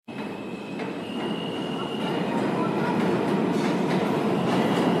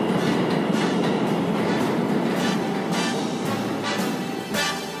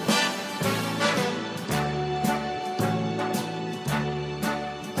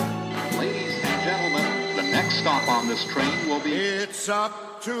next stop on this train will be... It's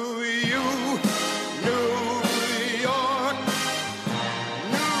up to you, New York.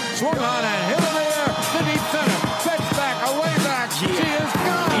 Swung on and hit in the air to deep center. Fetch back, away back. She is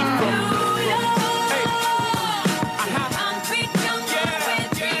gone.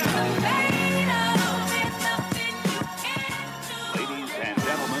 Ladies and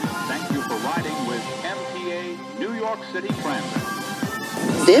gentlemen, thank you for riding with MTA New York City Transit.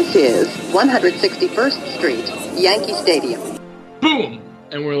 This is 161st Street, Yankee Stadium. Boom!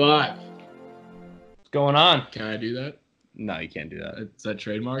 And we're live. What's going on? Can I do that? No, you can't do that. Is that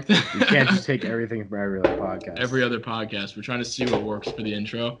trademarked? You can't just take everything from every other podcast. Every other podcast. We're trying to see what works for the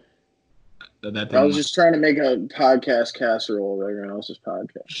intro. I was just trying to make a podcast casserole of everyone else's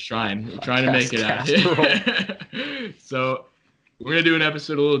podcast. Just trying. We're trying to make it out. So we're going to do an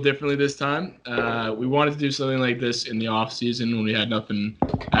episode a little differently this time. We wanted to do something like this in the off season when we had nothing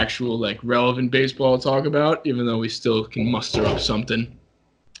actual, like, relevant baseball to talk about, even though we still can muster up something.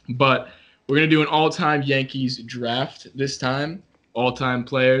 But we're going to do an all-time Yankees draft this time. All-time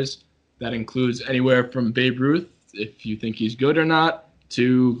players. That includes anywhere from Babe Ruth, if you think he's good or not,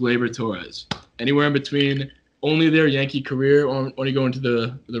 to Gleyber Torres. Anywhere in between, only their Yankee career, or want to go into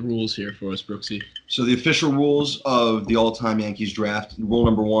the rules here for us, Brooksy? So the official rules of the all-time Yankees draft, rule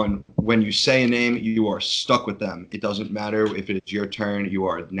number 1, when you say a name, you are stuck with them. It doesn't matter if it is your turn, you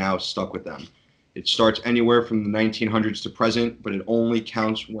are now stuck with them. It starts anywhere from the 1900s to present, but it only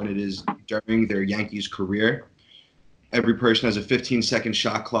counts when it is during their Yankees career. Every person has a 15-second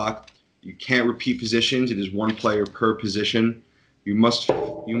shot clock. You can't repeat positions. It is one player per position. You must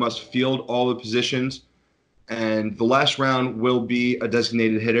field all the positions. And the last round will be a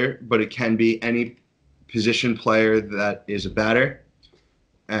designated hitter, but it can be any position player that is a batter.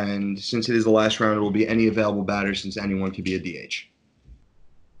 And since it is the last round, it will be any available batter, since anyone can be a DH.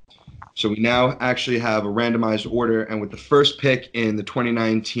 So we now actually have a randomized order, and with the first pick in the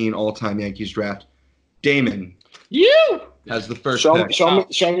 2019 all-time Yankees draft, Damon has the first pick. Show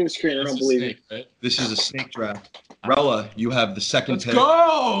me the screen. I don't believe it. Right? This is a snake draft. Rella, you have the second Let's pick.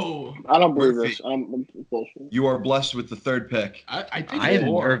 go! I don't believe this. I'm bullshit. You are blessed with the third pick. I think I am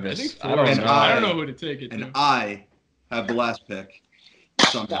four. nervous. I think I four. don't know. I don't know who to take it And to. I have the last pick.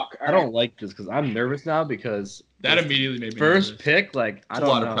 Somehow. Fuck. I don't like this because I'm nervous now because That immediately made me first nervous. pick, like, I It's a don't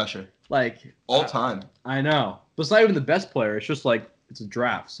lot know. of pressure. Like, All time. I know. But it's not even the best player. It's just like, it's a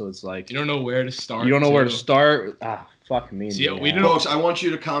draft. So it's like, You don't know where to start. you don't know where to too. start. Fuck me. See, man. we don't- Folks, I want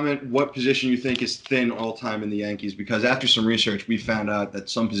you to comment what position you think is thin all time in the Yankees, because after some research, we found out that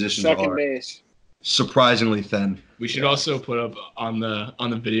some positions Second are base. surprisingly thin. We should also put up on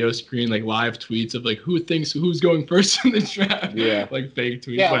the video screen, like, live tweets of, like, who thinks who's going first in the draft. Yeah. Like fake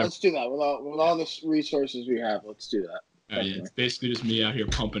tweets. Yeah, Whatever. let's do that. With all the resources we have, let's do that. Yeah, it's basically just me out here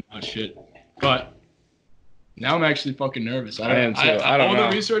pumping out shit. But now I'm actually fucking nervous. I am too. I don't all know.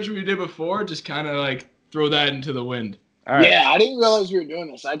 the research we did before, just kind of like throw that into the wind. All right. Yeah, I didn't realize we were doing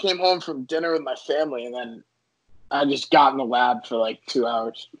this. I came home from dinner with my family, and then I just got in the lab for like 2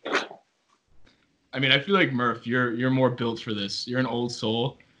 hours. I mean, I feel like Murph, you're more built for this. You're an old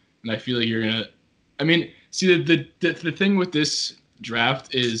soul, and I feel like you're gonna. I mean, see the thing with this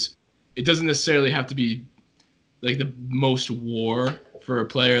draft is it doesn't necessarily have to be like the most war for a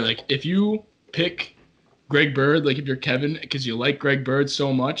player. Like if you pick Greg Bird, like if you're Kevin, because you like Greg Bird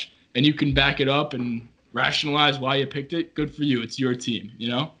so much, and you can back it up and rationalize why you picked it, good for you. It's your team, you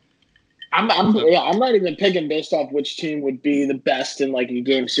know? I'm not even picking based off which team would be the best in like a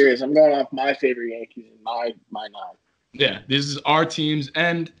game series. I'm going off my favorite Yankees and my 9. Yeah, this is our teams,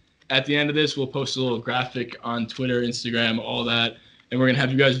 and at the end of this, we'll post a little graphic on Twitter, Instagram, all that, and we're going to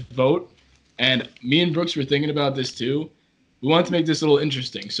have you guys vote. And me and Brooks were thinking about this too. We want to make this a little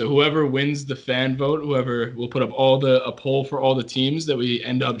interesting. So whoever wins the fan vote, we'll put up a poll for all the teams that we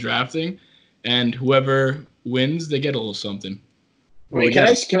end up drafting, and whoever wins, they get a little something. Wait, can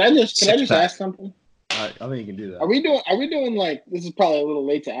I just ask something? I think you can do that. Are we doing like, this is probably a little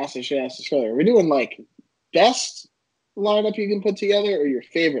late to ask, I should ask this earlier. Are we doing like best lineup you can put together or your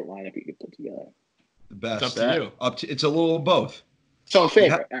favorite lineup you can put together? The best. It's up to you. It's a little of both. So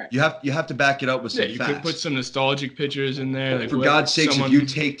favorite. All right. You have to back it up with some You facts. could put some nostalgic pictures in there. Like For God's sakes, if you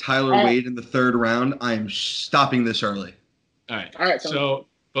take Tyler Wade in the 3rd round, I am stopping this early. All right. All right. So,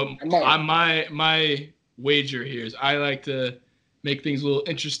 but my wager here is I like to make things a little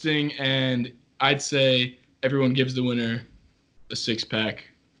interesting, and I'd say everyone gives the winner a 6-pack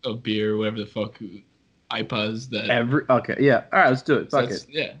of beer, whatever the fuck IPAs that. Okay, yeah. All right, let's do it. Fuck it.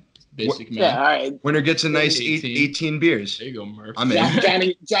 Yeah, basic man. Yeah, all right. Winner gets a nice 18. 18 beers. There you go, Murph. I'm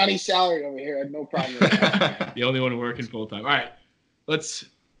in. Johnny salary over here. I had no problem with that. The only one working full time. All right, let's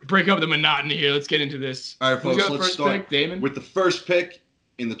break up the monotony here. Let's get into this. All right, Who's folks, got let's first start pick? Damon? with the first pick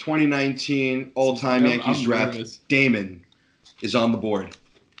in the 2019 all-time I'm Yankees draft. nervous. Damon is on the board.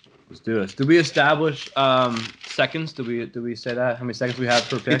 Let's do this. Did we establish seconds? Did we say that? How many seconds we have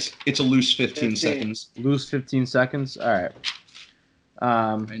per pick? It's a loose 15 seconds. Lose 15 seconds. All right.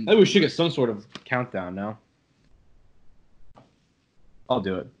 I think we should get some sort of countdown now. I'll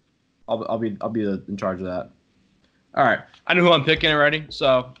do it. I'll be in charge of that. All right. I know who I'm picking already.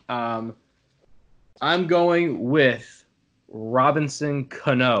 So I'm going with Robinson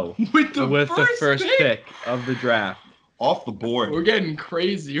Cano With the first pick of the draft. Off the board. We're getting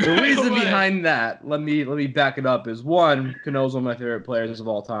crazy. The right reason away. behind that, let me back it up, is one, Cano's one of my favorite players of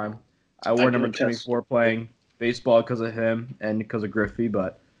all time. I wore number 24 playing baseball because of him and because of Griffey,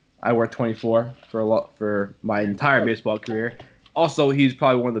 but I wore 24 for my entire baseball career. Also, he's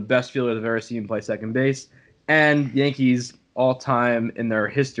probably one of the best fielders I've ever seen play second base. And Yankees all time in their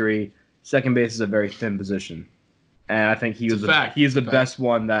history, second base is a very thin position. And I think he's the best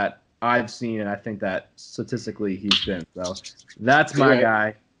one that I've seen, and I think that statistically he's been. So that's my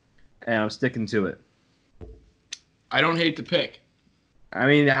guy, and I'm sticking to it. I don't hate the pick. I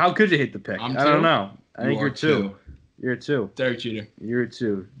mean, how could you hate the pick? I don't know. I think you're two. You're two. Derek Jeter. You're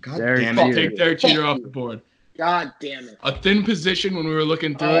two. God Derek damn it. Jeter. Take Derek Jeter off the board. God damn it. A thin position when we were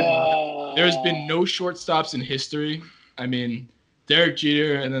looking through it. There's been no shortstops in history. I mean, Derek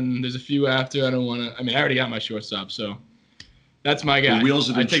Jeter, and then there's a few after. I already got my shortstop, so that's my guy. The wheels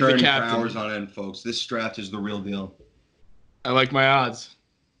have been churning for captain. hours on end, folks. This draft is the real deal. I like my odds.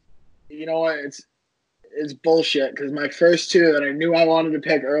 You know what? It's bullshit because my first two that I knew I wanted to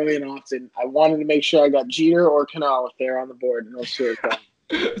pick early and often, I wanted to make sure I got Jeter or Cano if they're on the board, and those two are gone.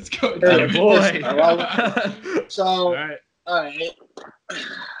 Let's go, Hey, Derek. boy. So, All right.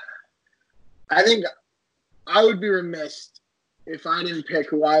 I think I would be remiss if I didn't pick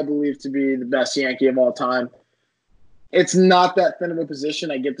who I believe to be the best Yankee of all time. It's not that thin of a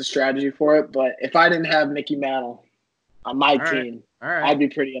position. I get the strategy for it, but if I didn't have Mickey Mantle on my team, All right. I'd be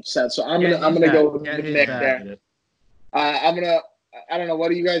pretty upset. So I'm gonna go with Mick there. I don't know. What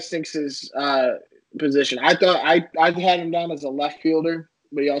do you guys think's his position? I thought I had him down as a left fielder,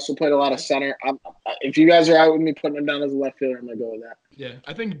 but he also played a lot of center. If you guys are out with me putting him down as a left fielder, I'm gonna go with that. Yeah,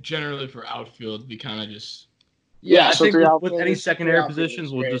 I think generally for outfield, we kind of just. Yeah, I so think three with outfielders, any secondary three outfielders,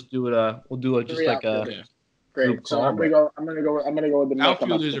 positions, we'll great. just do it. We'll do it just Three like a. outfielders. Yeah. Great. So I'm gonna go with the Mick.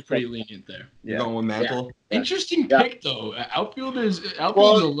 Outfielders are pretty lenient there. You're going with Mantle? Interesting Yeah. pick though. Outfielders is a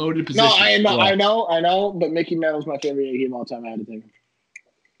loaded No, position. I know, but Mickey Mantle's my favorite Yankee of all time. I had to think.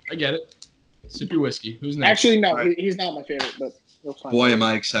 I get it. Sip your whiskey. Who's next? Actually, no, Right. he's not my favorite, but he'll find Boy, out. am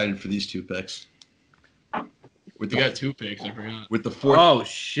I excited for these two picks. With We the, got two picks. I forgot. with the fourth Oh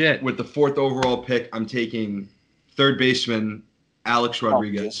shit! with the fourth overall pick, I'm taking third baseman Alex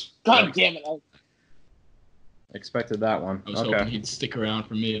Rodriguez. God damn it! Expected that one. I was hoping he'd stick around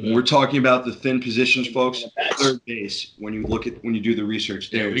for me. When we're talking about the thin positions, folks, third base. When you do the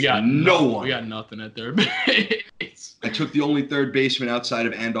research, Yeah, there's we got no one. We got nothing at third base. I took the only third baseman outside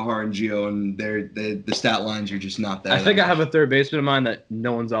of Andahar and Gio, and the stat lines are just not that. I think I have a third baseman in mind that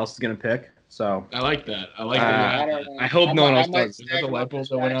no one else is gonna pick. So I like that. I like I that. don't know. I hope no one else might does. Is that the light bulb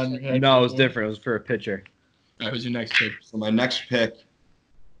that went on in your head? No, it was different. It was for a pitcher. All right, who's your next pick? So my next pick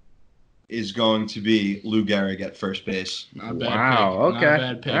is going to be Lou Gehrig at first base. Not a bad Wow. pick. Okay. Not a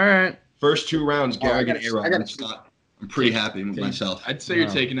bad pick. All right. First two rounds, Oh, I Gehrig and gotta- A-Rod. I gotta- I'm pretty happy with myself. I'd say you're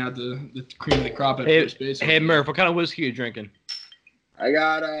taking out the cream of the crop at Hey, first base. hey Murph, what kind of whiskey are you drinking? I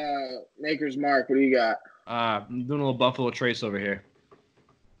got Maker's Mark. What do you got? I'm doing a little Buffalo Trace over here.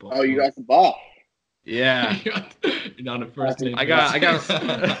 Oh, you got the ball. Yeah. You're not a first name. I got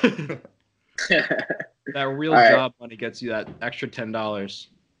that real All right. job money gets you that extra $10.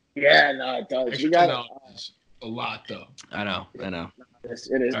 Yeah, no, it does. Extra You got $10. A lot though. I know. it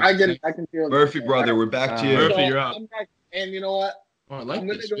is. I get it. I can feel it. Murphy, brother, we're back to you. Murphy, you're up. I'm back, and you know what? Oh, I like I'm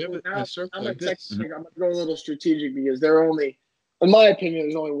gonna this. go We have with a now. circle I'm like gonna this. I'm gonna go a little strategic because there are only, in my opinion,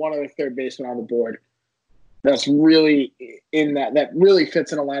 there's only one other third baseman on the board that's really in that really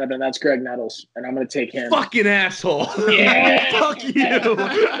fits in a lineup, and that's Greg Nettles, and I'm gonna take him. Fucking asshole. Yeah. Fuck you.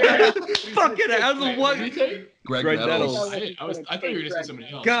 Fucking asshole. What? Who did you take? Greg Greg Nettles. Nettles. I thought you were gonna say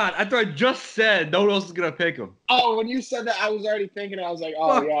somebody else. God, I thought I just said no one else is gonna pick him. Oh, when you said that, I was already thinking. I was like,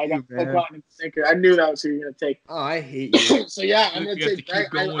 oh Fuck yeah, I got you, full man. cotton and sinker. I knew that was who you were gonna take. Oh, I hate you. So yeah, I'm You gonna have to take keep Greg.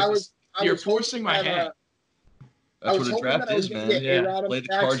 going with I this. was You're hoping forcing my that, hand. I That's was what a hoping draft that I was is, gonna man. get Yeah. A-Rod on Play the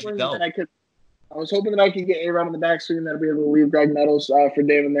the cards you backswing, dealt. and I was hoping that I could get A-Rod on the backswing and that I'd be able to leave Greg Nettles for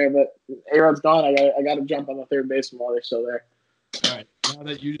David there, but A-Rod's gone. I got to jump on the third baseman while they're still there. All right. Now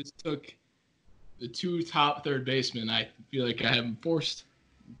that you just took the two top third basemen, I feel like I have them forced.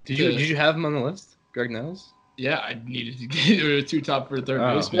 Did you have him on the list, Greg Nettles? Yeah, I needed to get two top for third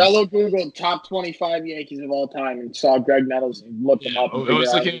baseman. I looked Google top 25 Yankees of all time and saw Greg Nettles and looked him up. I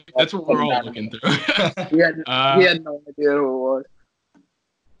was looking. That's what we're all looking through. He had no idea who it was.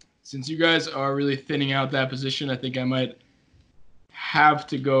 Since you guys are really thinning out that position, I think I might have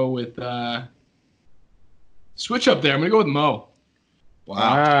to go with switch up there. I'm gonna go with Mo.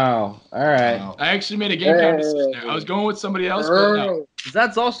 Wow. All right. Wow. I actually made a game time decision there. I was going with somebody else, but no.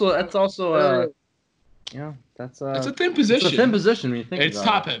 That's also that's a thin position. It's a thin position when you think it's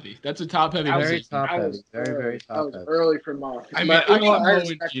top heavy. That's a top heavy very position. Top heavy. Very top heavy. That was early for Mo. I mean, I got Mo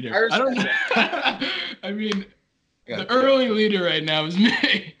and Jeter. I don't. I mean, the early leader right now is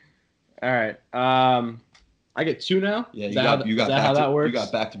me. All right. I get 2 now. Yeah, you got how that works? You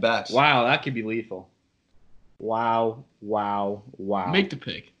got back to backs. Wow, that could be lethal. Wow. Make the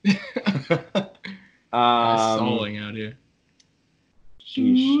pick. Stalling out here.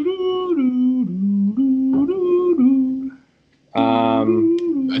 Sheesh.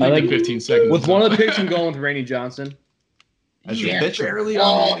 I think 15 seconds. With one of the picks, I'm going with Randy Johnson. As your pitcher.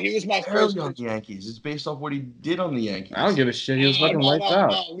 He was my first on the Yankees. It's based off what he did on the Yankees. I don't give a shit. He was fucking lights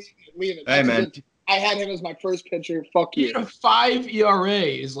out. Leave it. Hey, man. I had him as my first pitcher. Fuck you. He had a 5 ERA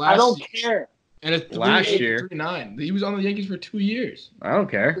his last I don't year. care. And a 3.89. He was on the Yankees for 2 years. I don't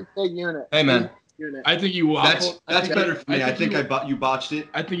care. Big unit. Hey, man. I think you waffled. That's better for me. I think you botched it.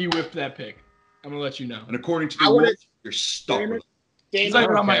 I think you whiffed that pick. I'm going to let you know. And according to the rules, you're stuck with it. He's not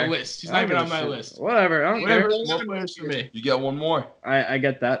even on my list. He's not even on my list. Whatever. I don't care. More players for me. You get one more. I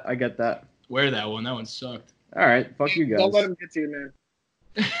get that. Wear that one. That one sucked. All right. Fuck you guys. Don't let him get to you, man.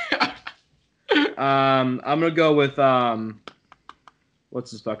 I'm gonna go with what's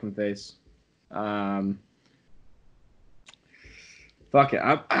his fucking face? Fuck it.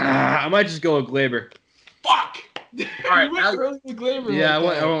 I might just go with Glaber. Fuck. All right, went early with Glaber. Yeah, I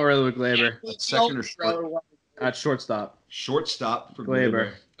went early with Glaber. Second or short? At shortstop. Shortstop for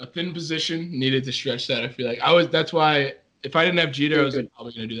Glaber. A thin position, needed to stretch that. I feel like that's why if I didn't have Jeter, I was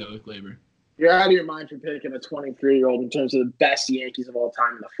probably gonna do that with Glaber. You're out of your mind for picking a 23-year-old in terms of the best Yankees of all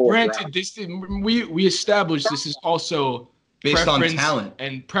time in the fourth round. Granted, we established this is also based on talent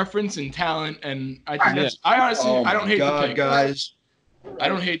and talent, and I think I honestly I don't hate the pick, guys. I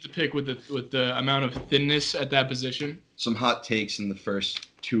don't hate the pick with the amount of thinness at that position. Some hot takes in the first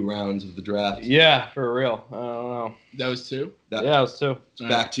 2 rounds of the draft. Yeah, for real. I don't know. That was 2? That was 2.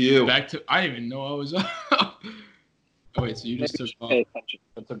 Back to you. I didn't even know I was up. Oh, wait, so you just took off. I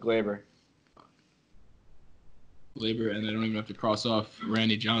took Glaber. Glaber, and I don't even have to cross off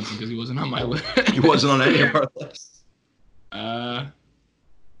Randy Johnson because he wasn't on my list. He wasn't on any of our lists.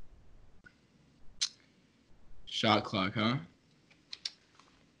 Shot clock, huh?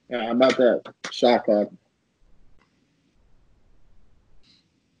 Yeah, how about that? Shot clock.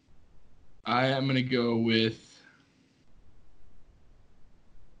 I am going to go with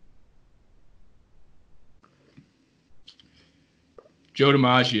Joe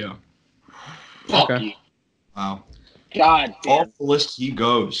DiMaggio. Okay. Wow. God damn. Off the list he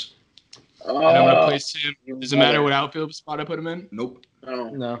goes. And I'm going to place him. Does it matter what outfield spot I put him in? Nope.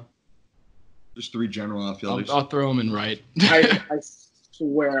 No. Just 3 general outfielders. I'll throw him in right. I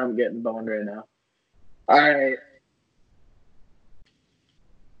swear I'm getting boned right now. All right.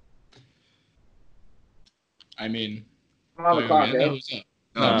 I mean, On the clock, eh?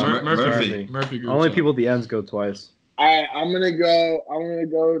 Murphy. Only people at the ends go twice. All right, I'm gonna go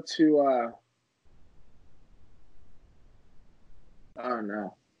to. Oh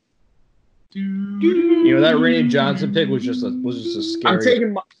no. You know that Randy Johnson pick was just a scary. I'm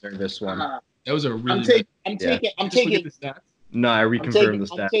taking this one. That was a really. I'm taking. No, I reconfirmed the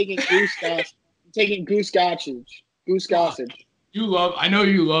stats. I'm taking Goose Gossage. I'm taking Goose Gossage. Goose Gossage. I know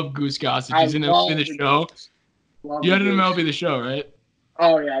you love Goose Gossage. He's in MLB The Show. You had an MLB The Show, right?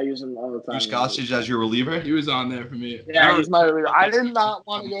 Oh yeah, I use him all the time. Goose Gossage as your reliever? He was on there for me. Yeah, he's my reliever. I did not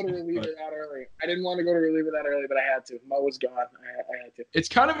want to go to reliever that early. But I had to. Mo was gone. I had to. It's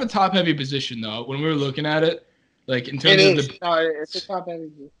kind of a top-heavy position, though. When we were looking at it, like in terms of it's a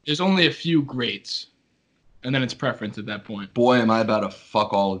top-heavy. There's only a few greats, and then it's preference at that point. Boy, am I about to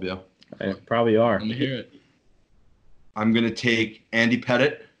fuck all of you. I probably are. Let me hear it. I'm gonna take Andy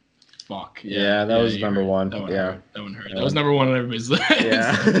Pettitte. Fuck. Yeah, that was number one. That one yeah. hurt. That one hurt. That was number one on everybody's list.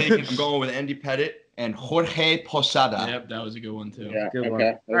 Yeah. I'm going with Andy Pettitte and Jorge Posada. Yep, that was a good one too. Yeah. Good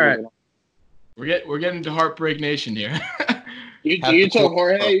Okay. One. All right. We're getting to Heartbreak Nation here. You took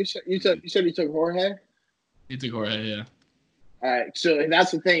Jorge. You said you took Jorge. You took Jorge, yeah. All right. So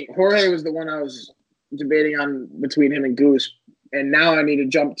that's the thing. Jorge was the one I was debating on between him and Goose, and now I need to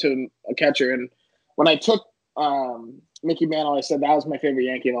jump to a catcher. And when I took Mickey Mantle, I said that was my favorite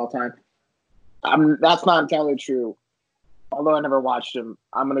Yankee of all time. That's not entirely true. Although I never watched him,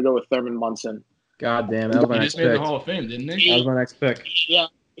 I'm going to go with Thurman Munson. God damn, that was my He next just made the pick. Hall of Fame, didn't he? That was my next pick. Yeah,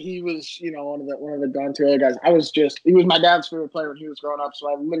 he was, one of the gone through other guys. He was my dad's favorite player when he was growing up,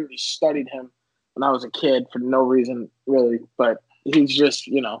 so I literally studied him when I was a kid for no reason, really. But he's just,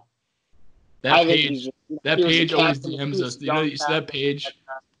 That page always DMs us. You see that page?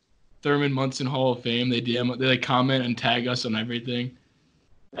 Thurman Munson Hall of Fame. They like comment and tag us on everything.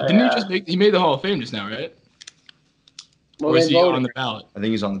 Didn't he made the Hall of Fame just now, right? Well, or is he on the ballot? I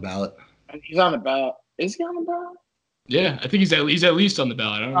think he's on the ballot. He's on the ballot. Is he on the ballot? Yeah, I think he's at least on the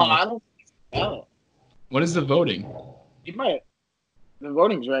ballot. I don't know. I don't think he's on the ballot. When is the voting? He might. The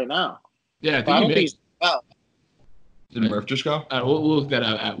voting's right now. Yeah, I think he made. Did Murph just go? We'll look that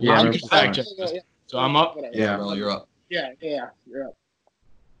out. Yeah, fact check. So I'm up. Yeah, Mel, you're up. Yeah, you're up.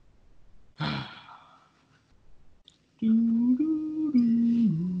 I'm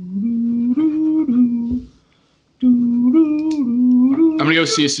gonna go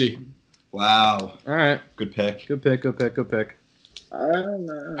CC. Wow. All right. Good pick. Good pick.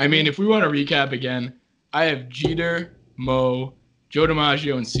 I mean, if we want to recap again, I have Jeter, Mo, Joe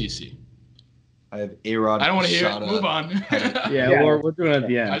DiMaggio, and CC. I have A-Rod. I don't want to hear it. Move on. Yeah, we're doing it at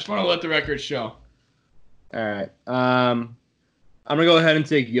the end. I just want to let the record show. All right. I'm gonna go ahead and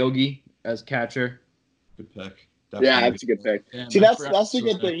take Yogi as catcher. Good pick. Yeah, that's a good pick. Damn, See, that's a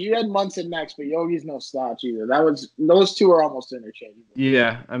good thing. You had Munson next, but Yogi's no slouch either. Those two are almost interchangeable.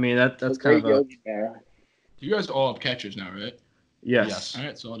 Yeah, I mean that's kind of Yogi there. You guys all have catchers now, right? yes. All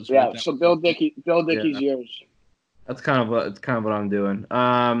right, so I'll just So Bill Dickey's yours. That's kind of what I'm doing.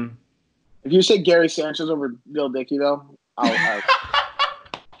 If you say Gary Sanchez over Bill Dickey, though, I'll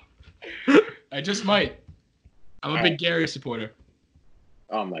I just might. I'm a big Gary supporter.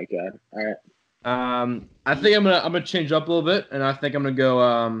 Oh my god! All right. I think I'm gonna change up a little bit, and I think I'm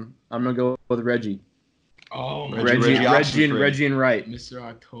gonna go with Reggie. Oh, my Reggie and Wright. Mr.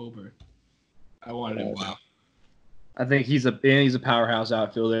 October. I wanted him. Wow. I think he's a powerhouse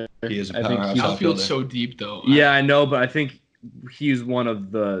outfielder. He is a powerhouse Outfield's outfielder. so deep though. Yeah, I know, but I think he's one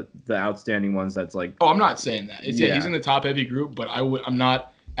of the outstanding ones. That's like. Oh, I'm not saying that. He's in the top heavy group, but I'm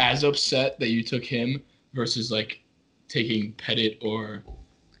not as upset that you took him versus like taking Pettit or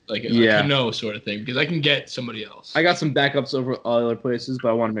like a Cano sort of thing, because I can get somebody else. I got some backups over other places, but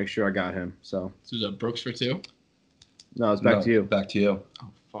I want to make sure I got him. So is that Brooks for 2? No, it's back to you. Back to you. Oh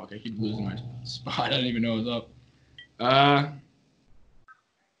fuck! I keep losing my spot. I didn't even know it was up.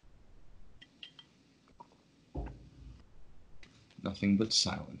 Nothing but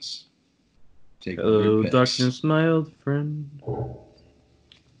silence. Take Hello, darkness, my old friend.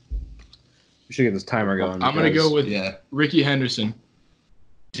 We should get this timer going. I'm gonna go with Ricky Henderson.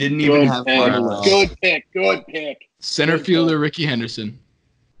 Didn't even have Good pick. Center fielder Ricky Henderson.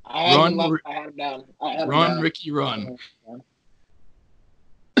 I had him down. Ricky, run.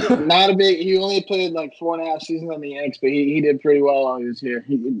 Not a big. He only played like 4.5 seasons on the Yanks, but he did pretty well while he was here.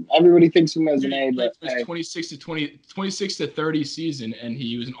 Everybody thinks of him as an A, but he played 26 to 30 season, and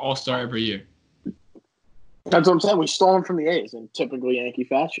he was an all-star every year. That's what I'm saying. We stole him from the A's in typical Yankee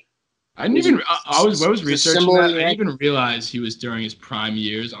fashion. I was researching that. I didn't even realize he was during his prime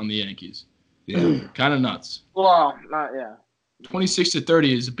years on the Yankees. Yeah, kind of nuts. Well, 26 to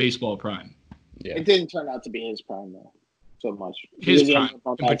 30 is baseball prime. Yeah. It didn't turn out to be his prime though, so much. His prime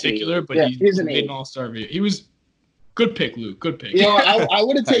in particular, but he made an all-star every year. He was good pick, Luke. Good pick. You know, I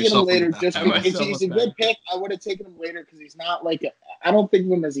would have taken him later just because he's a good pick. I would have taken him later because he's not like I don't think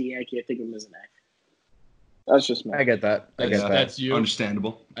of him as a Yankee. I think of him as an A. That's just me. I get that. That's you.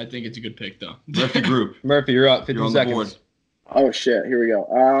 Understandable. I think it's a good pick, though. Murphy Group. Murphy, you're up. 15 you're on seconds. The board. Oh, shit. Here we go.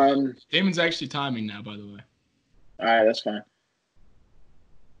 Damon's actually timing now, by the way. All right, that's fine.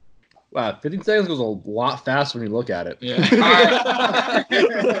 Wow, 15 seconds goes a lot faster when you look at it. Yeah. All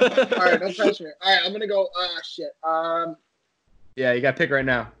right, no pressure. All right, I'm gonna go. Shit. Yeah, you got to pick right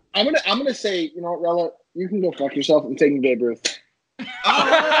now. I'm gonna say, you know what, Rella, you can go fuck yourself. I'm taking Babe Ruth.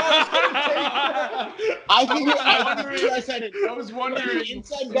 I think I said it. I was wondering.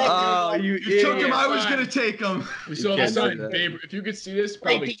 Inside you took him. I was gonna take him. We still have sign. Babe, if you could see this,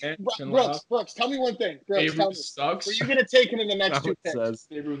 probably can't. Brooks, tell me one thing. Brooks, tell me. Sucks. Were you gonna take him in the next 2 picks?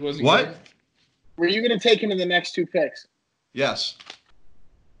 Babe Ruth wasn't what? Good. Were you gonna take him in the next 2 picks? Yes.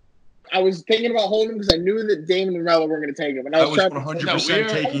 I was thinking about holding him because I knew that Damon and Rella were going to take him, and I was 100%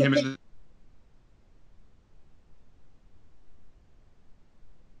 taking him in the.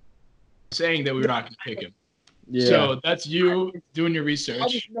 Saying that we were not going to pick him. Yeah. So that's you doing your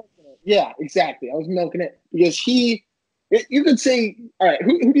research. Yeah, exactly. I was milking it because he You could say, all right,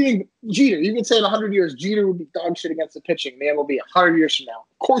 who do you think? Jeter. You could say in 100 years, Jeter would be dog shit against the pitching. Man will be 100 years from now.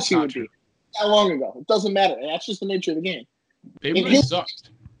 Of course he would be. That long ago. It doesn't matter. That's just the nature of the game. Babe Ruth sucked.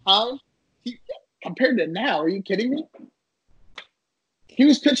 Compared to now, are you kidding me? He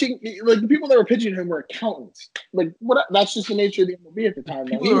was pitching, like, the people that were pitching him were accountants. Like, what? That's just the nature of the MLB at the time.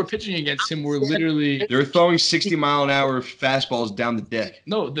 People that were pitching against him were literally... They're throwing 60-mile-an-hour fastballs down the dick.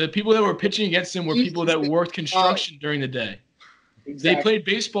 No, the people that were pitching against him were people that worked construction during the day. Exactly. They played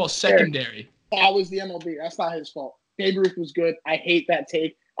baseball secondary. That was the MLB. That's not his fault. Babe Ruth was good. I hate that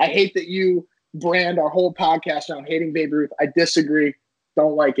take. I hate that you brand our whole podcast around hating Babe Ruth. I disagree.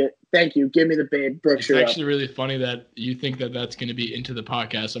 Don't like it. Thank you. Give me the Babe Brooks. It's actually really funny that you think that that's going to be into the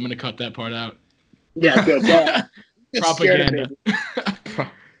podcast. I'm going to cut that part out. Yeah, good. Yeah. Propaganda.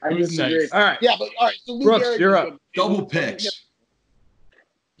 I disagree. Nice. All right. Yeah, but all right. So Brooks, you're up. Double picks.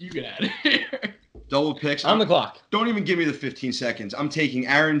 You get out of here. Double picks. On the clock. Don't even give me the 15 seconds. I'm taking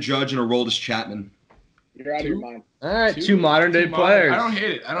Aaron Judge and Aroldis Chapman. You're out of your mind. All right, two modern-day players. I don't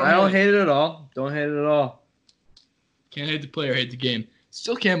hate it. I don't hate it at all. Don't hate it at all. Can't hate the player, hate the game.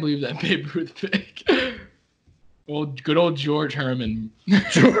 Still can't believe that Babe Ruth pick. Good old George Herman.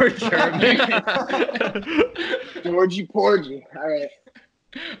 George Herman. Georgie Porgy. All right.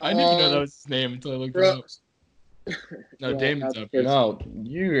 I didn't even know that was his name until I looked it up. No, Damon's up. No,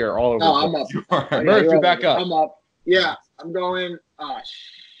 you are all over. No, I'm up. Murph, you're back up. I'm up. Yeah, I'm going. Oh,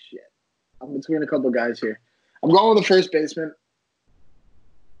 shit. I'm between a couple guys here. I'm going with the first baseman.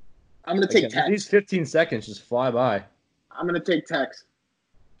 I'm going to take Tex. These 15 seconds just fly by. I'm going to take Tex.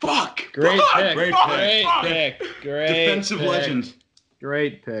 Fuck. Great pick. Great pick. Great defensive pick. legend.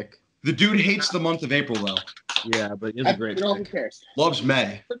 Great pick. The dude hates the month of April, though. Yeah, but he's a great pick. Who cares? Loves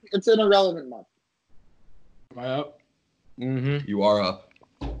May. It's an irrelevant month. Am I up? Mm-hmm. You are up.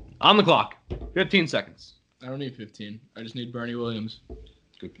 On the clock. 15 seconds. I don't need 15. I just need Bernie Williams.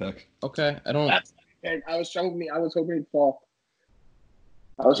 Good pick. Okay, I don't. I was hoping he'd fall.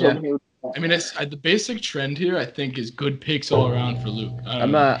 I was hoping he would fall. I mean, it's the basic trend here. I think is good picks all around for Luke.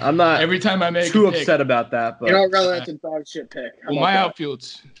 I'm not. Every time I make too a pick, upset about that, but you know, really, that's a dog shit pick. Well, my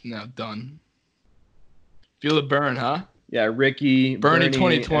outfield's now done. Feel the burn, huh? Yeah, Ricky, Bernie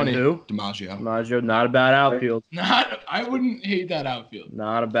 2020. Who? DiMaggio. Not a bad outfield. I wouldn't hate that outfield.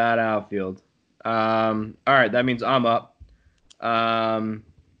 Not a bad outfield. All right, that means I'm up.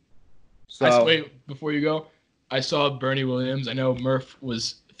 Wait, before you go, I saw Bernie Williams. I know Murph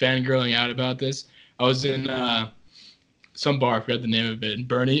was fangirling out about this. I was in some bar, I forgot the name of it, and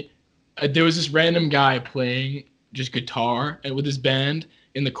Bernie, there was this random guy playing just guitar with his band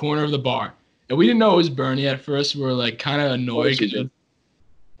in the corner of the bar. And we didn't know it was Bernie at first. We were like kind of annoyed.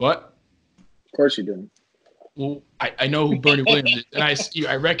 What? Of course you didn't. Well, I know who Bernie Williams is, and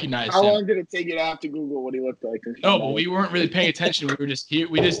I recognize him. How long did it take you to have to Google what he looked like? No, but we weren't really paying attention. We were just here.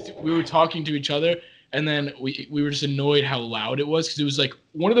 We were talking to each other, and then we were just annoyed how loud it was because it was like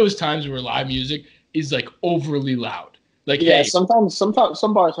one of those times where live music is like overly loud. Like yeah, hey, sometimes some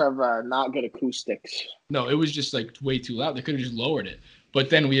bars have not good acoustics. No, it was just like way too loud. They could have just lowered it. But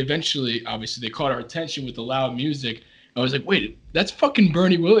then we eventually, obviously, they caught our attention with the loud music. I was like, wait, that's fucking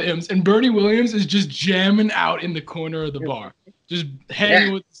Bernie Williams. And Bernie Williams is just jamming out in the corner of the bar. Just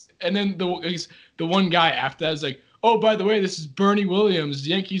hanging with – and then the one guy after that was like, oh, by the way, this is Bernie Williams,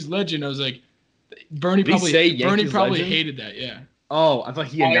 Yankees legend. I was like, Bernie probably hated that, yeah. Oh, I thought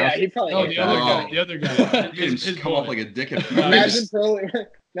he announced he probably hated that. The other guy. His come off like a dickhead.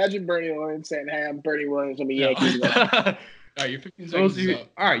 Imagine Bernie Williams saying, hey, I'm Bernie Williams. I'm a Yankees legend. All right, you're 15 seconds up.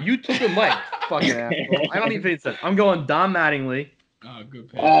 All right, you took the mic, fucking asshole. I don't need 15 seconds. I'm going Don Mattingly. Oh, good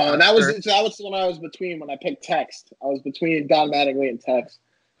pick. That was the one I was between when I picked Text. I was between Don Mattingly and Text.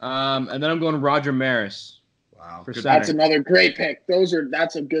 And then I'm going Roger Maris. Wow, that's another great pick.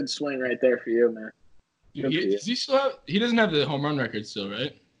 That's a good swing right there for you, man. Does he still have? He doesn't have the home run record still,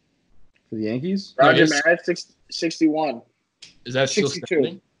 right? For the Yankees? Roger Maris, 61. Is that still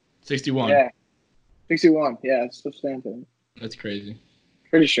 62? 61. Yeah, 61. Yeah, it's still standing. That's crazy.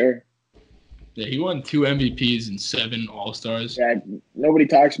 Pretty sure. Yeah, he won 2 MVPs and 7 All-Stars. Yeah, nobody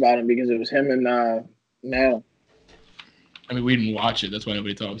talks about him because it was him and Mel. I mean, we didn't watch it. That's why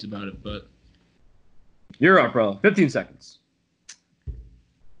nobody talks about it. But you're up, bro. 15 seconds.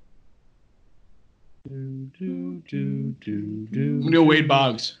 I'm gonna go Wade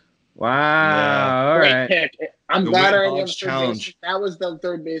Boggs. Wow. Yeah. All right. Pick. I'm glad I already challenge. That was the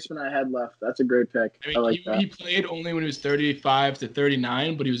third baseman I had left. That's a great pick. I like that. He played only when he was 35 to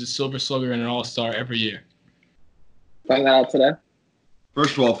 39, but he was a Silver Slugger and an All-Star every year. Find that out today?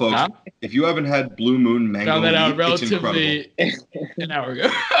 First of all, folks, if you haven't had Blue Moon Mango, found that out it's incredible. relatively an hour ago.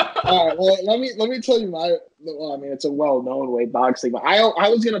 All right, well, let me tell you it's a well-known Wade Boggs thing, but I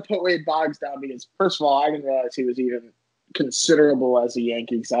was gonna put Wade Boggs down because first of all, I didn't realize he was even considerable as a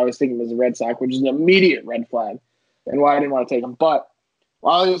Yankee because I was thinking him as a Red Sox, which is an immediate red flag, and why I didn't want to take him. But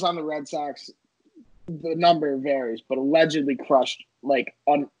while he was on the Red Sox, the number varies, but allegedly crushed like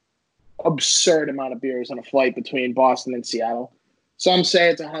an absurd amount of beers on a flight between Boston and Seattle. Some say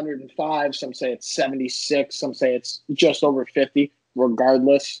it's 105, some say it's 76, some say it's just over 50.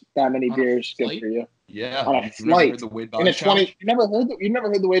 Regardless, that many beers, good for you. Yeah, on a flight. In a 20, you never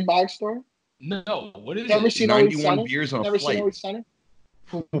heard the Wade Boggs story? No, what is Never it? seen 91 beers on a Never flight. seen Always Sunny?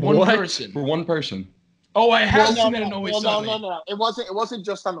 For one person. For one person. Oh, I have seen that in Always Sunny. No. It wasn't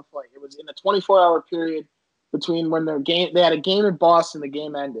just on the flight. It was in a 24-hour period between when they had a game in Boston. The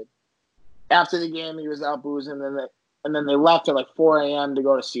game ended. After the game, he was out boozing, and then they left at like 4 a.m. to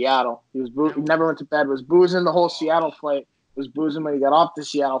go to Seattle. He never went to bed. Was boozing the whole Seattle flight. Was boozing when he got off the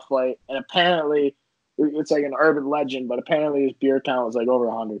Seattle flight, and apparently, it's like an urban legend. But apparently, his beer count was like over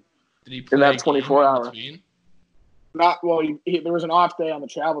 100. Did he play in that 24 hours? Not well. There was an off day on the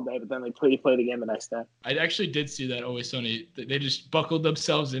travel day, but then he played a game the next day. I actually did see that Always Sunny. They just buckled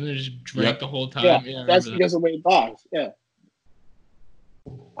themselves in and just drank the whole time. Yeah, that's because of Wade Boggs. Yeah.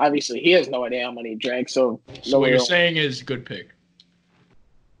 Obviously, he has no idea how many he drank. So what you're saying is good pick.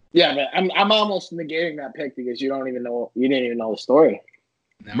 Yeah, but I'm almost negating that pick because you didn't even know the story.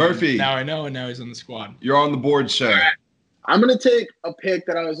 Murphy. Now I know, and now he's on the squad. You're on the board, sir. Right. I'm going to take a pick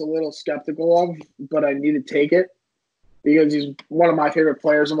that I was a little skeptical of, but I need to take it because he's one of my favorite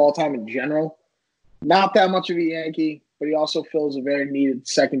players of all time in general. Not that much of a Yankee, but he also fills a very needed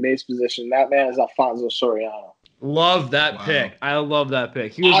second base position. That man is Alfonso Soriano. Love that pick. I love that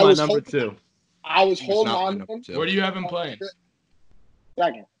pick. He was my number 2. I was holding on to him. Where do you have him playing?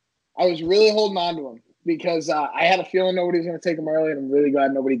 Second. I was really holding on to him because I had a feeling nobody was going to take him early, and I'm really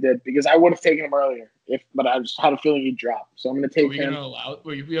glad nobody did because I would have taken him earlier, but I just had a feeling he'd drop. So I'm going to take him.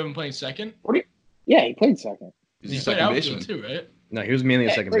 Were you have him playing second? Yeah, he played second. He played outfield too, right? No, he was mainly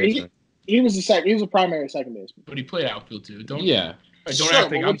a second baseman. He was a primary second baseman. But he played outfield too. Don't Sure,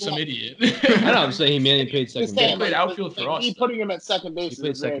 think I'm some idiot. I know. I'm saying he mainly played second base. He played outfield for us. Putting him at second base. He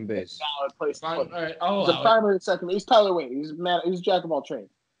played second base. Valid place to put him. All right, he's a primary second. He's Tyler Wade. He's a jack of all trades.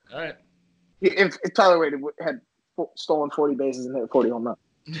 All right. If Tyler Wade had stolen 40 bases and hit 40 home runs.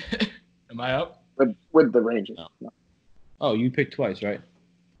 Am I up? With the Rangers. No. Oh, you picked twice, right?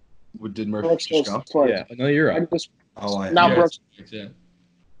 Did Murphy just go? Twice. Yeah. No, you're up. Brooks. Yeah.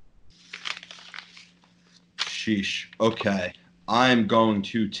 Sheesh. Okay. I'm going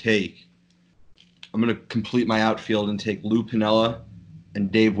to complete my outfield and take Lou Piniella and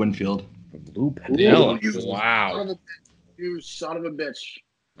Dave Winfield. Lou Piniella. Wow. You son of a bitch.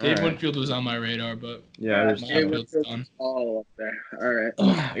 Dave Winfield was on my radar, but there's done. All up there. All right.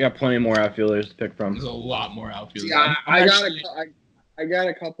 I got plenty more outfielders to pick from. There's a lot more outfielders. Yeah, I got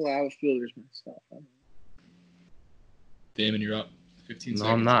a couple of outfielders myself. Damon, you're up. 15 seconds. No,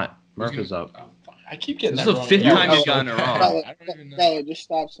 I'm not. Murphy's up. Oh, I keep getting this that is wrong. the 5th time you've gotten it wrong. I don't even know. Just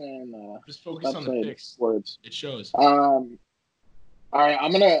stop saying. Just focus on the picks. Words. It shows. All right,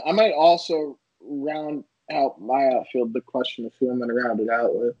 I might also round out my outfield. The question of who I'm gonna round it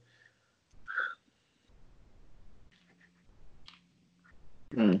out with.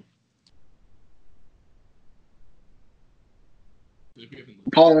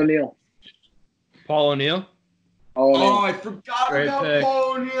 Paul O'Neill. Paul O'Neill? Oh, I forgot Great about pick.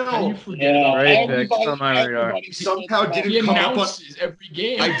 Paul O'Neill. How do you forget? Great pick. It's on my radar. Somehow He didn't come up on. announces every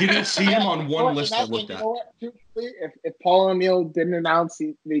game. I didn't see him on one list I looked at. If Paul O'Neill didn't announce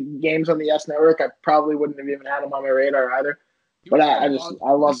the games on the S Network, I probably wouldn't have even had him on my radar either. But I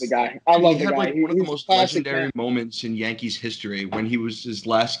love the guy. He had like one of the most legendary moments in Yankees history when he was his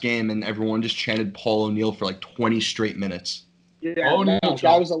last game and everyone just chanted Paul O'Neill for like 20 straight minutes. Yeah, that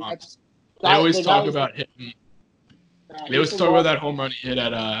was they always talk about him. They always talk about that home run he hit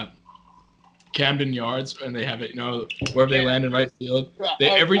at Camden Yards, and they have it, wherever they land in right field.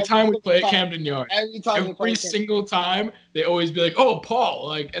 Every time we play at Camden Yards, every single time, they always be like, "Oh,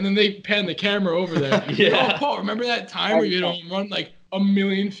 Paul!" And then they pan the camera over there. Oh, Paul! Remember that time where you hit a home run like a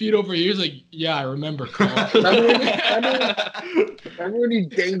million feet over here? He's like, "Yeah, I remember." Remember when he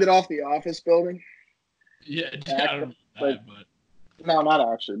dinged it off the office building? Yeah, I don't know that, but. No, not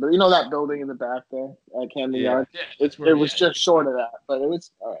actually. But that building in the back there at Camden Yard? Yeah, it was just short of that. But it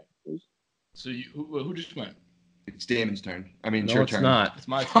was all right. So who just went? It's Damon's turn. I mean, it's No, your it's turn. not. It's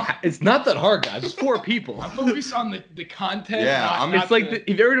my turn. It's not that hard, guys. It's 4 people. I'm focused on the content. Yeah, It's like if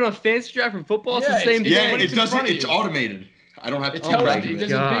you're ever doing a fantasy draft from football, it's the same thing. Yeah, it doesn't. It's automated. I don't have to. It tells brag me of it.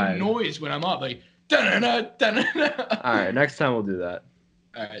 there's a big noise when I'm up, like da-na-na, da-na-na. All right, next time we'll do that.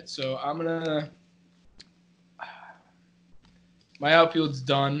 All right, so my outfield's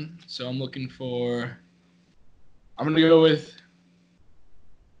done, so I'm gonna go with.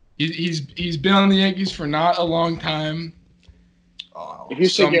 He's been on the Yankees for not a long time. Oh, If you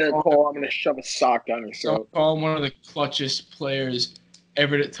say Garrett Cole, I'm going to shove a sock down your throat. Some call him one of the clutchest players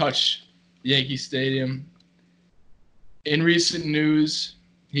ever to touch Yankee Stadium. In recent news,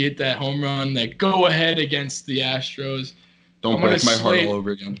 he hit that home run, that go-ahead against the Astros. don't break my heart all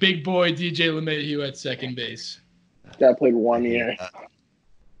over again. Big boy DJ LeMahieu at second base. That played 1 year.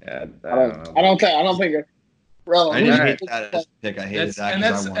 Yeah, I don't think. Bro, I didn't hate that as a pick. I hated that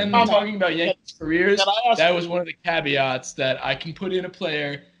because I wanted. And talking about Yankees careers, that was one of the caveats that I can put in a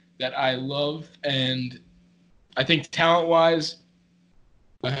player that I love, and I think talent-wise,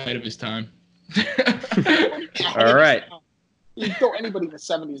 ahead of his time. All right. You can throw anybody in the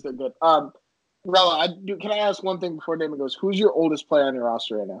 70s, they're good. Rella, can I ask one thing before Damon goes? Who's your oldest player on your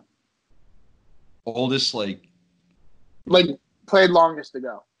roster right now? Oldest, like played longest to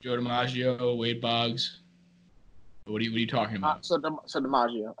go. Joe DiMaggio, Wade Boggs. What are you talking about? So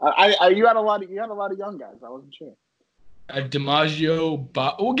DiMaggio. You had a lot of young guys. I wasn't sure.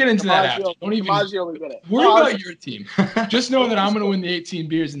 DiMaggio, we'll get into that after. Don't even DiMaggio, we get it. worry about your team. Just know that I'm going to win the 18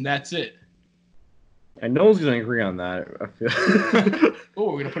 beers, and that's it. And no one's going to agree on that, I feel. Oh,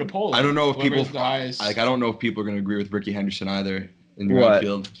 we're going to put a poll. I don't know if people I don't know if people are going to agree with Ricky Henderson either in your What?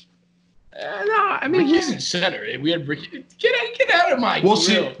 outfield. No, I mean Ricky's in center. We had Ricky. Get out of my. We'll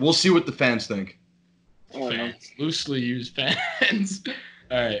grill. see. We'll see what the fans think. Fans, loosely used fans.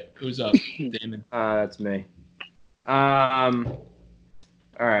 All right, who's up? Damon. That's me. All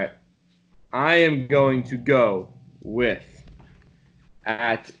right. I am going to go with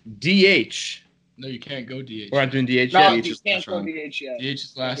at DH. No, you can't go DH. We're not doing DH No, yet. you can't go DH yet. DH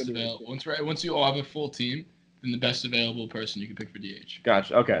is last available. Once you all have a full team, then the best available person you can pick for DH.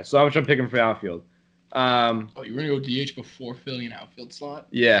 Gotcha. Okay, so I'm picking for outfield. Oh, you were gonna go DH before filling an outfield slot?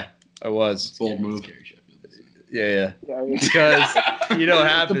 Yeah, I was. Bold move. Yeah. Because you know what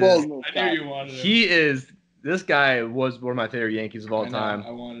happens. I knew you wanted him. This guy was one of my favorite Yankees of all time. I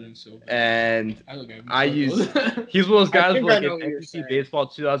wanted him so bad. And he's one of those guys who, like, in NBC Baseball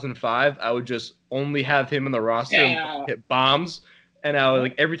 2005, I would just only have him in the roster and hit bombs. And I would,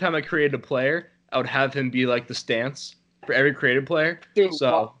 like, every time I created a player, I would have him be like the stance for every created player. Dude,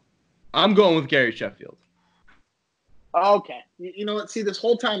 so I'm going with Gary Sheffield. Okay. You know what? See, this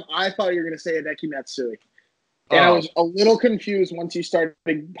whole time I thought you were going to say Hideki Matsui. And I was a little confused once you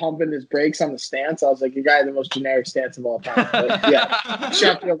started pumping his brakes on the stance. I was like, you guy the most generic stance of all time. But yeah,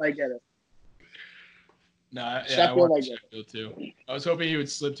 Sheffield, I get it. No, Sheffield, I want Sheffield too. I was hoping he would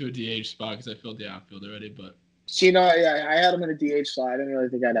slip to a DH spot because I filled the outfield already, but. See, I had him in a DH slot. I didn't really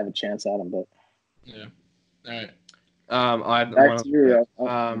think I'd have a chance at him, but. Yeah. All right. Back to you.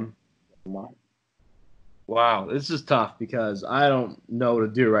 Wow, this is tough because I don't know what to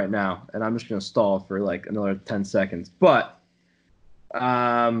do right now, and I'm just gonna stall for like another 10 seconds. But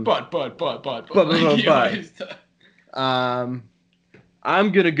I'm gonna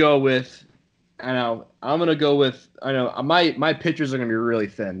go with. I know my pitchers are gonna be really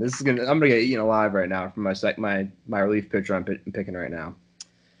thin. I'm gonna get eaten alive right now from my relief pitcher I'm picking right now.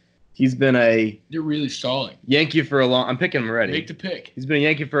 He's been You're really stalling. Yankee for a long. I'm picking him already. Make the pick. He's been a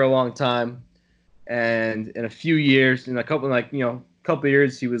Yankee for a long time. And in a few years, in a couple of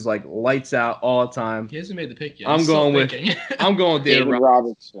years, he was like lights out all the time. He hasn't made the pick yet. I'm going with David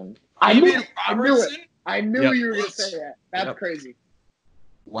Robertson. I knew it. I knew Yep. you were going to say that. That's crazy.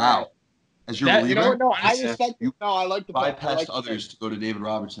 Wow. As your reliever, you know what? No, I respect it. No, I like the pick. bypassed others to go to David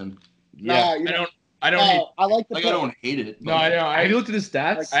Robertson. Yeah. No, I don't I like the pick. I don't hate it. No, I know. Have you looked at his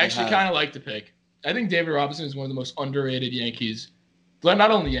stats? I actually kind of like the pick. I think David Robinson is one of the most underrated Yankees. Not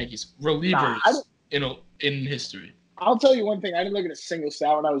only Yankees, relievers in history. I'll tell you one thing. I didn't look at a single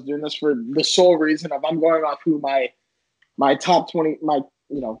stat when I was doing this for the sole reason of I'm going off who my top 20,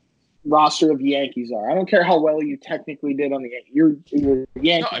 roster of Yankees are. I don't care how well you technically did on the Yankees. You're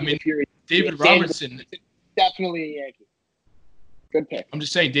Yankee. No, I mean, you're David Robertson. Definitely a Yankee. Good pick. I'm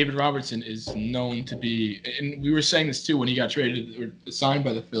just saying David Robertson is known to be, and we were saying this too when he got traded or signed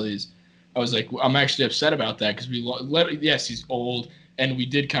by the Phillies. I was like, I'm actually upset about that because yes, he's old. And we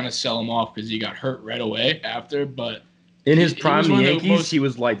did kind of sell him off because he got hurt right away after. But in his prime Yankees, he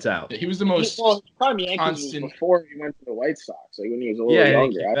was lights out. He was the most his prime Yankees was before he went to the White Sox. Like when he was a little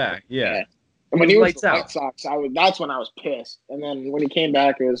younger. Yeah. And when he was the White Sox, that's when I was pissed. And then when he came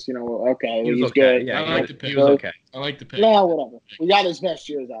back, it was okay. He was okay. Good. Yeah, I like the pick. He was okay. I like the pick. No, whatever. We got his best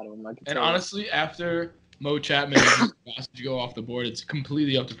years out of him. And honestly, after Mo Chapman to go off the board. It's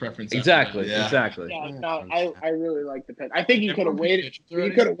completely up to preference. Exactly. Yeah. Exactly. Yeah, no, I really like the pick. I think you could have waited.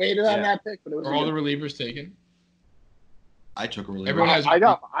 You could have waited on that pick, but it was Are all the relievers taken? I took a reliever. Everyone has. I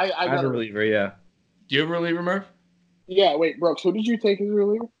got a reliever. Yeah. Do you have a reliever, Murph? Yeah. Wait, Brooks. Who did you take as a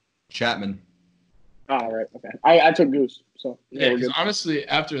reliever? Chapman. Oh, right. Okay. I took Goose. So yeah, because honestly,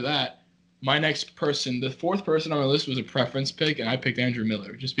 after that, my next person, the fourth person on my list was a preference pick, and I picked Andrew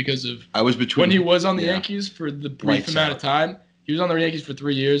Miller just because of when he was on the Yankees for the brief amount of time. He was on the Yankees for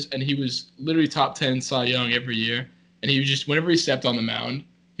 3 years, and he was literally top 10 Cy Young every year. And he was just, whenever he stepped on the mound,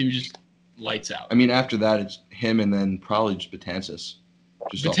 he was just lights out. I mean, after that, it's him and then probably just Betances.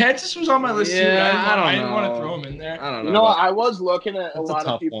 Betances was on my list too. I didn't want to throw him in there. I don't know. You know, I was looking at a lot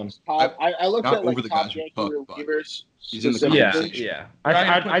of people's top. I looked at like top Yankee relievers. He's in the conversation. Yeah.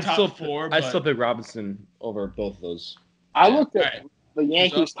 I'd still pick Robinson over both of those. I looked at the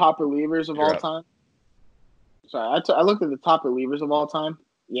Yankees' top relievers of all time. Sorry, I looked at the top relievers of all time,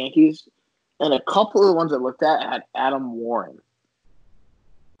 Yankees, and a couple of the ones I looked at had Adam Warren.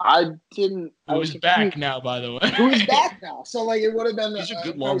 I didn't. Who's back now, by the way? Who's back now? So like, it would have been a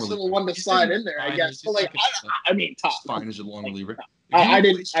good nice little one to slide in there, I guess. But like, I mean, top. Fine as a long reliever. I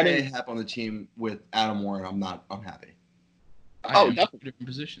didn't have on the team with Adam Warren. I'm happy. Definitely different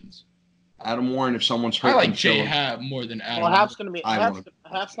positions. Adam Warren, if someone's hurt, I like J Happ more than Adam. Well, Happ's gonna be.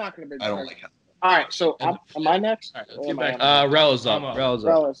 Happ's not gonna be. I don't like Happ. All right, so am I next? All right, let's get back. Rella's up. Rella's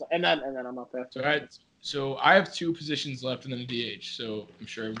up. And then I'm up there. All right. So I have two positions left and then a DH. So I'm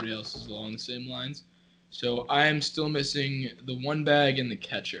sure everybody else is along the same lines. So I am still missing the one bag and the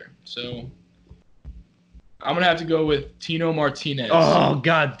catcher. So I'm gonna have to go with Tino Martinez. Oh,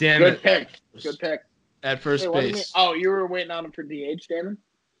 God damn it! Good pick. At first base. Oh, you were waiting on him for DH, Damon?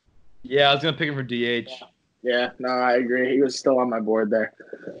 Yeah, I was gonna pick him for DH. Yeah, no, I agree. He was still on my board there.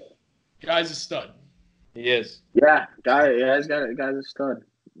 Guy's a stud. He is. Yeah, guy's a stud.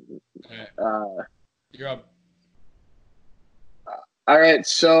 All right. You're up. All right,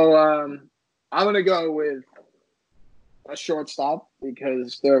 so I'm gonna go with a shortstop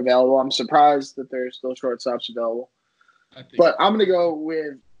because they're available. I'm surprised that there's still shortstops available. But I'm gonna go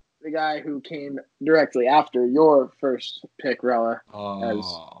with the guy who came directly after your first pick, Rella, as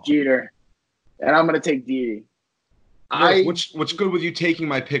Jeter, and I'm gonna take Didi. What's good with you taking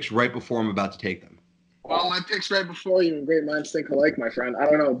my picks right before I'm about to take them? Well, my picks right before you, and great minds think alike, my friend. I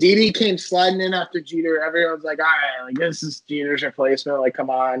don't know. Didi came sliding in after Jeter. Everyone's like, all right, like this is Jeter's replacement. Like, come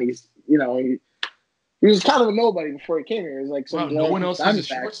on, he was kind of a nobody before he came here. He was like, no one else has a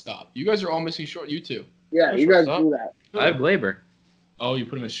shortstop. You guys are all missing short. You two. Yeah, you guys do that. I have Glaber. Oh, you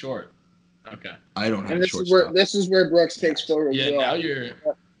put him as short. Okay. I don't have. And this is where Brooks takes forward. Yeah, now you're.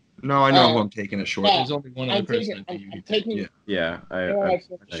 No, I know who I'm taking it short. There's only one other person. May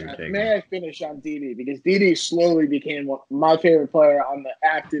I finish on Didi? Because Didi slowly became my favorite player on the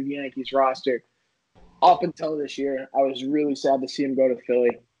active Yankees roster. Up until this year, I was really sad to see him go to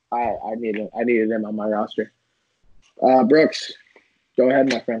Philly. I needed him on my roster. Brooks, go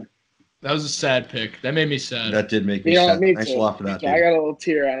ahead, my friend. That was a sad pick. That made me sad. That did make me sad. Thanks a lot for that. I got a little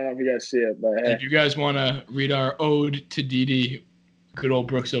tear. I don't know if you guys see it, but if you guys want to read our ode to Didi, good old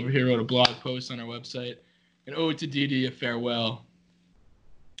Brooks over here wrote a blog post on our website. An ode to Didi, a farewell.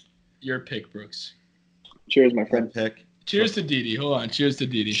 Your pick, Brooks. Cheers, my friend. Pick. Cheers to Didi. Hold on. Cheers to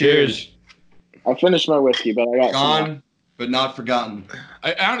Didi. Cheers. I finished my whiskey, but I got gone, but not forgotten.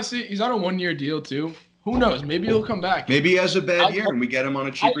 I honestly, he's on a 1-year deal too. Who knows? Maybe he'll come back. Maybe he has a bad year and we get him on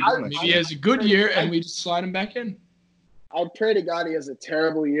a cheaper deal. Maybe he has a good year and we just slide him back in. I pray to God he has a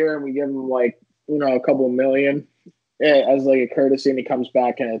terrible year and we give him a couple of million as like a courtesy, and he comes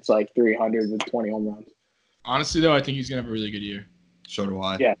back and it's like 300 with 20 home runs. Honestly, though, I think he's gonna have a really good year. So do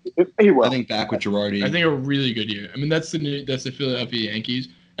I. Yeah, he will. I think back with Girardi. I think a really good year. I mean, that's the Philadelphia Yankees,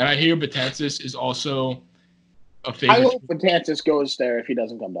 and I hear Betances is also a favorite. I hope Betances goes there if he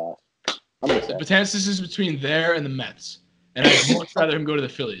doesn't come to us. Betances is between there and the Mets, and I'd much rather him go to the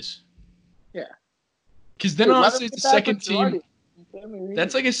Phillies. Yeah, because then honestly, it's the second team.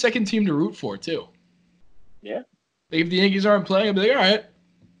 That's like a second team to root for too. Yeah. Like if the Yankees aren't playing, I'll be like, all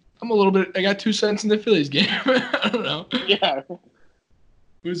right, I got 2 cents in the Phillies game. I don't know. Yeah.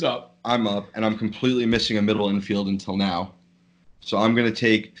 Who's up? I'm up, and I'm completely missing a middle infield until now. So I'm going to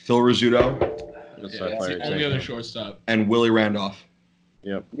take Phil Rizzuto. That's the only other shortstop. And Willie Randolph.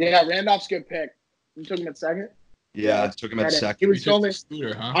 Yep. Yeah, Randolph's good pick. You took him at second? Yeah, I took him at second. He was only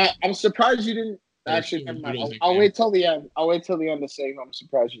Scooter, huh? I'm surprised you didn't actually. I'll wait till the end. I'll wait till the end to say who I'm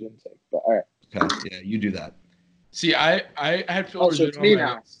surprised you didn't take. But all right. Okay, yeah, you do that. See, I had Phil Rizzuto on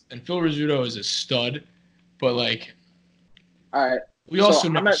my list, and Phil Rizzuto is a stud, but like, all right, We also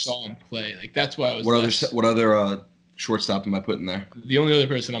never saw him play. Like that's why I was. What other shortstop am I putting there? The only other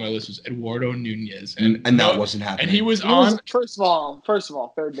person on my list was Eduardo Nunez, and that wasn't happening. And he was on. First of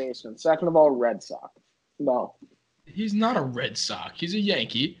all, third baseman. Second of all, Red Sox. No, he's not a Red Sox. He's a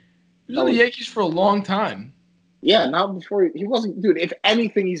Yankee. He was on the Yankees for a long time. Yeah, not before he wasn't. Dude, if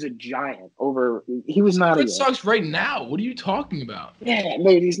anything, he's a giant. He was not a Red Sox right now. What are you talking about? Yeah,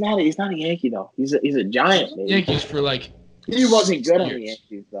 dude, he's not a Yankee though. He's a giant. Dude. Yankees for like. He wasn't good on the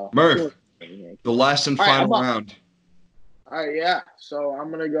Yankees though. Murph, the last and final round. All right, yeah. So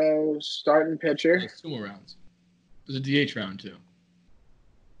I'm gonna go starting pitcher. There's 2 more rounds. There's a DH round too.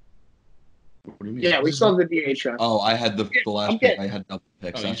 What do you mean? Yeah, we still have the DH round. Oh, I had the last pick. I had double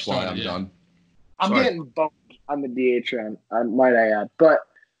picks. That's why I'm done. I'm getting bumped on the DH round, might I add. But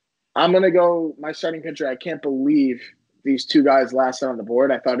I'm going to go my starting pitcher. I can't believe these 2 guys lasted on the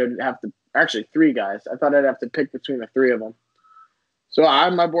board. I thought I'd have to – actually, 3 guys. I thought I'd have to pick between the 3 of them. So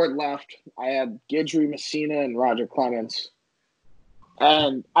on my board left, I had Guidry, Messina, and Roger Clemens.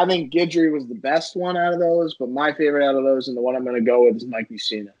 And I think Guidry was the best one out of those, but my favorite out of those and the one I'm going to go with is Mike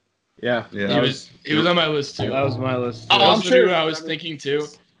Mussina. Yeah. He was on my list too. That was my list. Too. I'm sure. Who I was thinking too.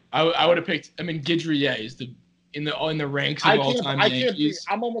 I would have picked. I mean, Guidry. Yeah, he's in the ranks of all-time Yankees.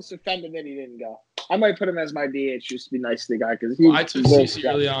 I'm almost offended that he didn't go. I might put him as my DH just to be nice to the guy because I took CC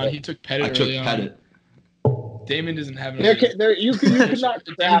early on. He took Pettit early on. Damon doesn't have any. You could not.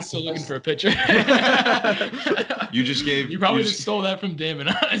 Damon's still looking for a pitcher. You probably just stole that from Damon,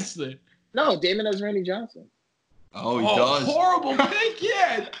 honestly. No, Damon has Randy Johnson. Oh, he does. Horrible pick,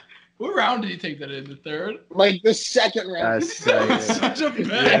 yeah. What round did he take that in? The 3rd? Like the 2nd round. That's such a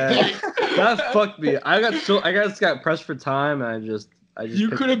bad pick. That fucked me. I just got pressed for time, and I just. You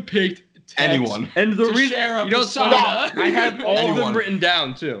could have picked anyone. And the reason I had all of them written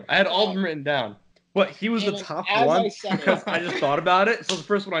down too. But he was the top one because I just thought about it. So the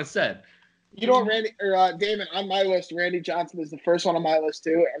first one I said. You know what, Damon, on my list, Randy Johnson is the first one on my list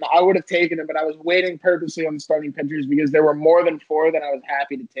too, and I would have taken him, but I was waiting purposely on the starting pitchers because there were more than 4 that I was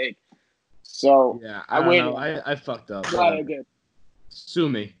happy to take. So yeah, I waited. I fucked up. Glad I did. Sue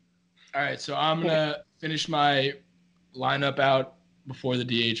me. All right, so I'm gonna finish my lineup out before the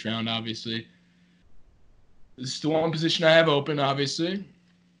DH round. Obviously, this is the one position I have open. Obviously,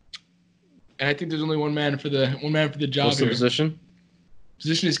 and I think there's only one man for the job. What's the position?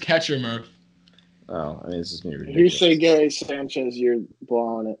 Position is catcher, Murph. Oh, I mean, this is gonna be ridiculous. You say Gary Sanchez, you're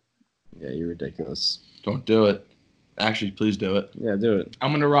blowing it. Yeah, you're ridiculous. Don't do it. Actually, please do it. Yeah, do it.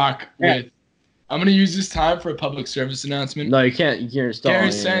 I'm gonna rock with. I'm gonna use this time for a public service announcement. No, you can't. You can't stop. Gary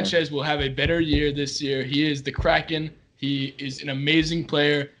Sanchez will have a better year this year. He is the Kraken. He is an amazing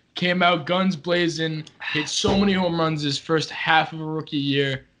player. Came out guns blazing. Hit so many home runs his first half of a rookie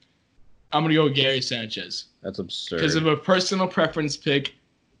year. I'm gonna go with Gary Sanchez. That's absurd. Because of a personal preference pick,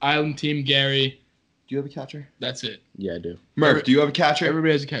 Island Team Gary. Do you have a catcher? That's it. Yeah, I do. Murph, do you have a catcher?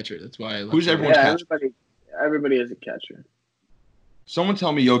 Everybody has a catcher. That's why I love Who's everyone's catcher? Everybody has a catcher. Someone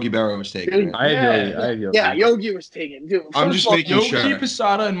tell me Yogi Berra was taken. I had Yogi. Yeah, Yogi was taken. Dude, I'm just making sure. Yogi,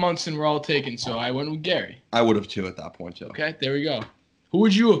 Posada, and Munson were all taken, so I went with Gary. I would have too at that point, too. Okay, there we go. Who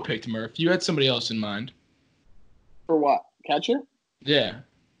would you have picked, Murph? You had somebody else in mind. For what? Catcher? Yeah.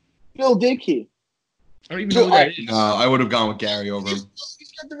 Phil Dickey. I don't even know who that is. No, I would have gone with Gary over him.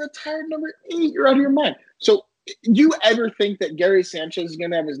 He's got the retired number 8. You're out of your mind. So, do you ever think that Gary Sanchez is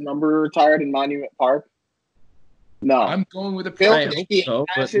going to have his number retired in Monument Park? No. I'm going with a preference.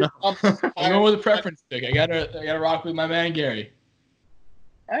 I'm going with a preference pick. I gotta rock with my man Gary.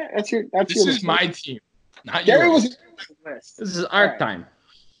 This is my team, not Gary yours. Was list. This is our time.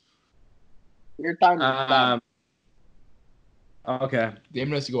 Your time. Okay.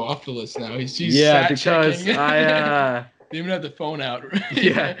 Damon has to go off the list now. He's because checking. Damon had the phone out.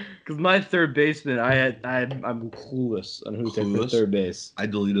 Yeah, because my third baseman, I'm clueless on who took the third base. I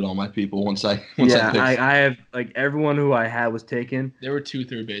deleted all my people once I I have like everyone who I had was taken. There were 2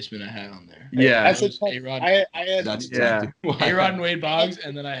 third basemen I had on there. Yeah, A-Rod. I had that's exactly A-Rod and Wade Boggs,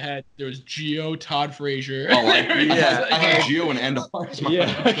 and then there was Gio, Todd Frazier. Oh, I had Gio and Andapar.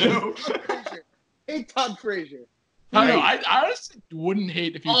 Yeah. Hey, Todd Frazier. I honestly wouldn't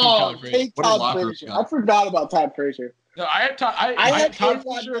hate if you took Todd Frazier. Take Todd Frazier. I forgot about Todd Frazier. No, I had Todd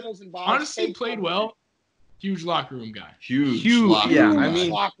Frazier. Honestly, played well. Huge locker room guy. Huge. I mean,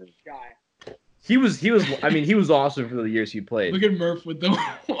 locker room guy. He was. I mean, he was awesome for the years he played. Look at Murph with the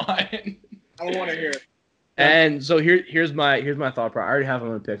line. I don't want to hear it. And so here's my thought process. I already have him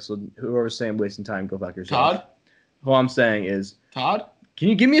on the pick. So whoever's saying wasting time, go fuck yourself. Todd. Who I'm saying is Todd. Can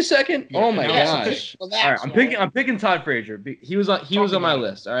you give me a second? Yeah, oh my gosh! All right, I'm picking Todd Frazier. He was on my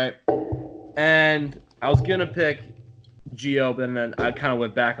list. All right, and I was gonna pick Gio, but then I kind of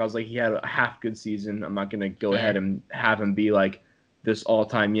went back. I was like, he had a half good season. I'm not gonna go ahead and have him be like this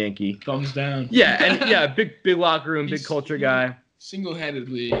all-time Yankee. Thumbs down. Yeah, and big locker room, big culture guy.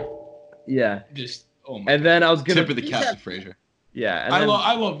 Single-handedly. Yeah. Just my. And then I was gonna tip of the cap to Frazier. Yeah, and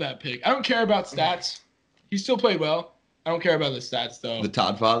I love that pick. I don't care about stats. He still played well. I don't care about the stats though. The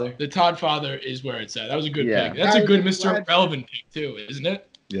Todd father. The Todd father is where it's at. That was a good pick. That's I a good was Mr. glad- Relevant pick too, isn't it?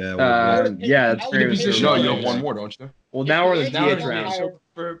 Yeah. That's very very No, you players. have one more, don't you? Well, now we're in the Now DH we're round. So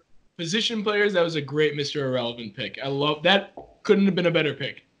for position players, that was a great Mr. Irrelevant pick. I love that. Couldn't have been a better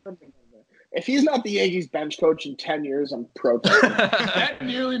pick. If he's not the Yankees bench coach in 10 years, I'm protesting. That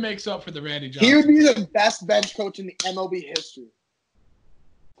nearly makes up for the Randy Johnson. He would be the best bench coach in the MLB history.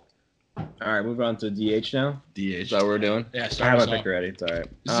 All right, moving on to DH now. DH. Is that what we're doing? Yeah, I start have us my pick off. already. It's all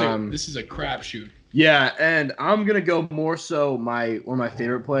right. This is a crapshoot. Yeah, and I'm gonna go more so one of my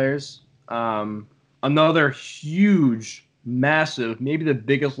favorite players. Another huge, massive, maybe the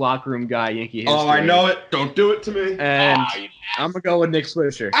biggest locker room guy Yankee history. Oh, I know it. Don't do it to me. And I'm gonna go with Nick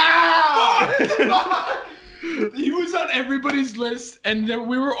Swisher. He was on everybody's list, and then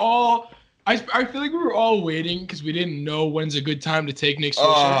we were all. I feel like we were all waiting because we didn't know when's a good time to take Nick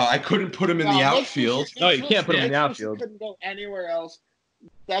Swisher. I couldn't put him in the Nick outfield. Swisher- No, you can't put him in the Nick Swisher outfield. Couldn't go anywhere else.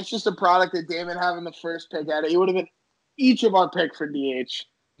 That's just a product of Damon having the first pick at it. He would have been each of our pick for DH.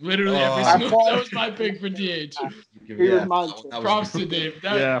 Literally Oh. every single. That was my pick for DH. He was mine too. Props to Dave.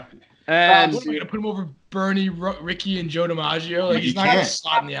 Yeah. What And are we gonna put him over Bernie, Ricky, and Joe DiMaggio? Like You he's not gonna can't.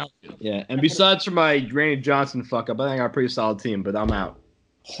 slot in the outfield. yeah, and besides for my Randy Johnson fuck up, I think I got a pretty solid team, but I'm out.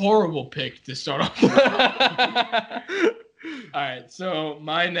 Horrible pick to start off. All right, so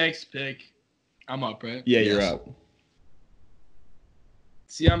my next pick, I'm up, right? Yeah, you're Yes. out.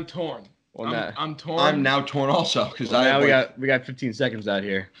 See, I'm torn. Well, I'm torn. I'm now torn also because now we got 15 seconds out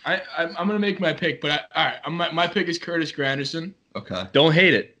here. I'm gonna make my pick, but all right. My pick is Curtis Granderson. Okay. Don't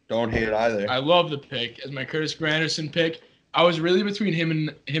hate it. Don't hate it either. I love the pick as my Curtis Granderson pick. I was really between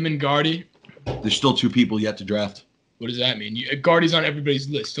him and Gardy. There's still two people yet to draft. What does that mean? Gardy's on everybody's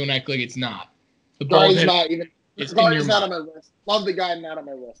list. Don't act like it's not. The bald Gardy's head. not even. It's in Gardy's your not on my list. Love the guy, not on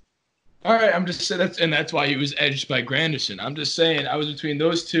my list. All right, I'm just saying that's why he was edged by Granderson. I'm just saying I was between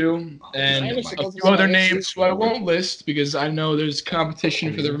those two and Granderson a wasn't few on my other list names who I won't list because I know there's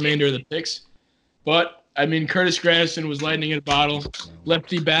competition for the remainder of the picks. But I mean, Curtis Granderson was lightning in a bottle,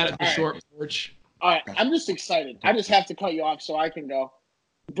 lefty bat at the All right. short porch. All right, I'm just excited. I just have to cut you off so I can go.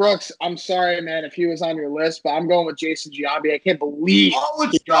 Brooks, I'm sorry, man, if he was on your list, but I'm going with Jason Giambi. I can't believe. Oh,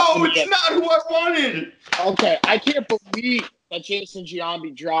 let's he dropped go! him It's again. not who I wanted. Okay, I can't believe that Jason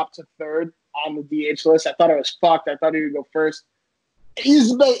Giambi dropped to third on the DH list. I thought it was fucked. I thought he would go first.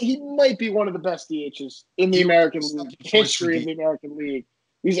 He might be one of the best DHs in the American League, history of the American League.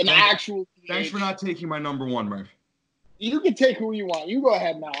 He's an actual DH. Thanks for not taking my number one, Murph. You can take who you want. You go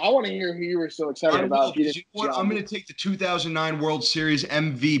ahead now. I want to hear who you were so excited about. You know what? I'm going to take the 2009 World Series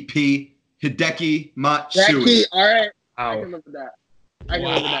MVP, Hideki Matsui. Jackie, all right. I Ow. can live with that. I can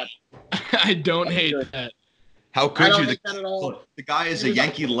live with that. I don't hate good. that. How I could don't you? hate that at all. The guy is a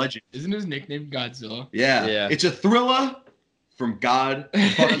Yankee legend. Isn't his nickname Godzilla? Yeah. Yeah. It's a thriller from God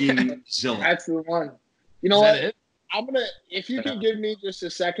fucking Zilla. That's the one. You know Is what? that it? I'm gonna. If you can give me just a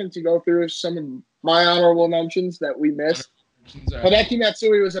second to go through some of my honorable mentions that we missed. Hideki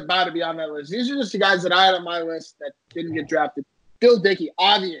Matsui was about to be on that list. These are just the guys that I had on my list that didn't get drafted. Bill Dickey,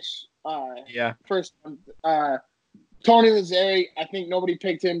 obvious. Yeah. First one. Tony Lazzari, I think nobody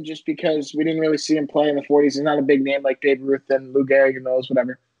picked him just because we didn't really see him play in the 40s. He's not a big name like Babe Ruth and Lou Gehrig and those,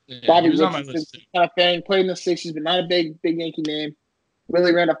 whatever. Yeah, Bobby he was on my Richardson, list too. kind of thing. Played in the 60s, but not a big Yankee name.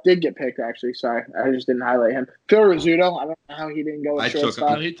 Willie Randolph did get picked, actually. Sorry, I just didn't highlight him. Phil Rizzuto, I don't know how he didn't go with I took him. shortstop.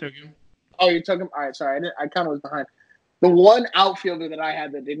 No, he took him. Oh, you took him? All right, sorry. I kind of was behind. The one outfielder that I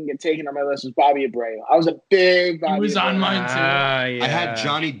had that didn't get taken on my list was Bobby Abreu. I was a big Bobby He was on Abreu. mine too. Yeah. I had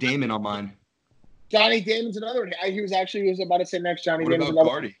Johnny Damon on mine. Johnny Damon's another one. He was about to say next. Johnny What Damon's about another.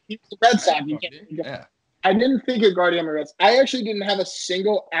 Gardy? He was the Red Sox. You can't think of- Yeah. I didn't think of Guardy on my list. I actually didn't have a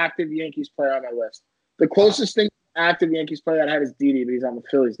single active Yankees player on my list. The closest thing to an active Yankees player I had is Didi, but he's on the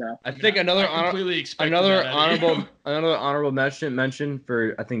Phillies now. I think another I completely expected another that out of you. honorable mention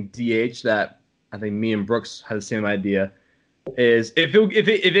for I think DH that I think me and Brooks had the same idea is if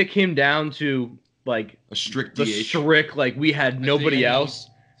it came down to like A strict the DH. strict like we had nobody think else.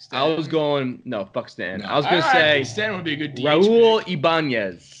 I was going fuck Stan. No. I was gonna say Stan would be a good DH Raul pick.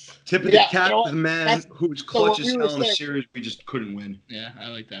 Ibanez. Tip of Yeah, the cap you know to what? the man That's- who's so clutch what as we were hell in the saying- series we just couldn't win. Yeah, I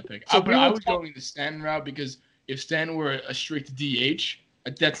like that pick. So But I we was were going the Stan route because if Stan were a strict DH,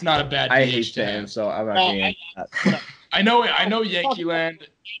 that's not a bad DH I hate to Stan, have. so I'm not No, getting that. I know Yankee land.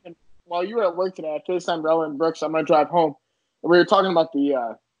 While you were at work today, I FaceTimed Rowan Brooks on my drive home. we were talking about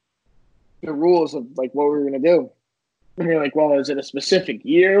the rules of like what we were gonna do. And we were like, well, is it a specific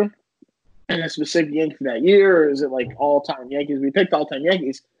year and a specific Yankee for that year, or is it like all-time Yankees? We picked all-time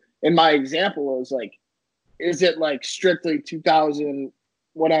Yankees, and my example was like, is it like strictly 2000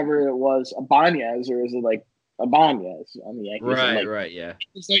 whatever it was Ibanez, or is it like Ibanez on the Yankees? Right, yeah.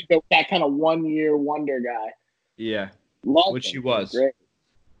 It's like that kind of 1 year wonder guy. Yeah, Love which him. he was. Great.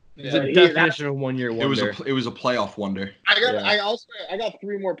 It's a definition of 1 year wonder. It was a playoff wonder. I got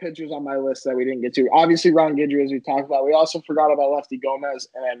 3 more pitchers on my list that we didn't get to. Obviously, Ron Guidry, as we talked about. We also forgot about Lefty Gomez,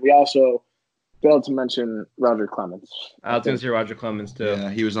 and we also failed to mention Roger Clemens. I was going to say Roger Clemens too. Yeah,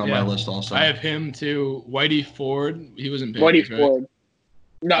 he was on my list also. I have him too. Whitey Ford. He wasn't Whitey Ford.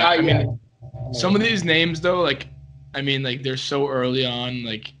 No, I mean, some of these names though, like, I mean, like they're so early on.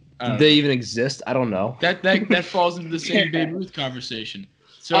 Like, do they even exist? I don't know. That falls into the same Babe Ruth conversation.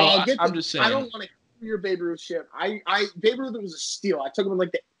 So I'm just saying. I don't want to hear your Babe Ruth shit. Babe Ruth was a steal. I took him in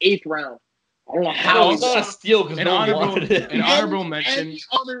like the 8th round. I don't know how. It's not a steal because an honorable mention.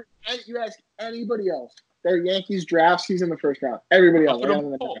 You ask anybody else, their Yankees drafts, he's in the 1st round. Everybody else.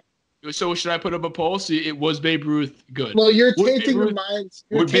 So should I put up a poll? See, it was Babe Ruth good. Well, you're taking your minds.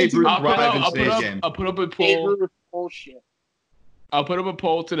 Would Babe Ruth thrive in today's game? I'll put up a poll. Babe Ruth bullshit. I'll put up a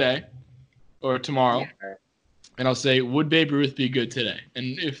poll today or tomorrow, and I'll say, would Babe Ruth be good today?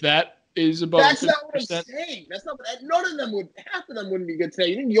 And if that is above 50%. That's not what I'm saying. None of them would. Half of them wouldn't be good today.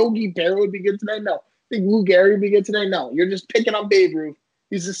 You think Yogi Berra would be good today? No. Think Lou Gehrig would be good today? No. You're just picking on Babe Ruth.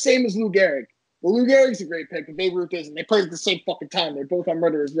 He's the same as Lou Gehrig. Well, Lou Gehrig's a great pick, but Babe Ruth isn't. They played at the same fucking time. They're both on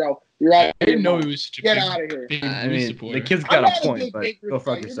Murderers Row. You're out. I didn't know he was such a Get out of here. I mean, the kid's got a point, but go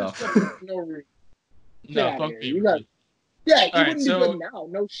fuck yourself. No, fuck Babe Ruth. Yeah, he wouldn't be good now.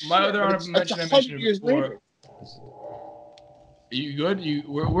 No shit. My other honorable mention I mentioned before. Are you good?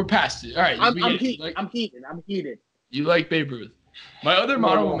 We're past it. All right. I'm heated. You like Babe Ruth. My other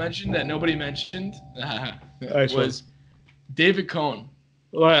honorable mention that nobody mentioned was David Cohn.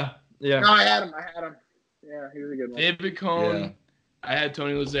 Well, yeah. No, I had him. Yeah, he was a good one. David Cohn. Yeah. I had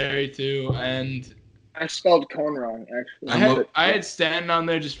Tony Lazzari too, and I spelled Cohn wrong. Actually, I had Stanton on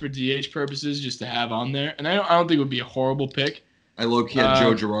there just for DH purposes, just to have on there, and I don't think it would be a horrible pick. I low-key had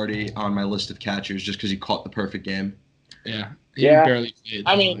Joe Girardi on my list of catchers just because he caught the perfect game. Yeah. He barely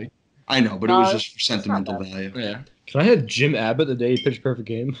played. I know, but it was just for sentimental value. Yeah. Can I have Jim Abbott the day he pitched perfect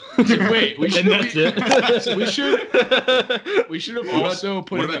game? Wait, we should. That's it. We should have also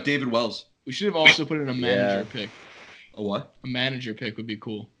put. What about David Wells? We should have also put in a manager pick. A what? A manager pick would be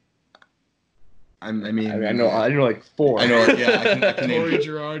cool. I mean, I know like 4. I know, yeah. I can name Torrey,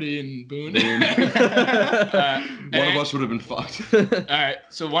 Girardi, and Boone. One of us would have been fucked. All right,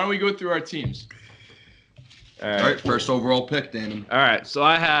 so why don't we go through our teams? All right, first overall pick, Dan. All right, so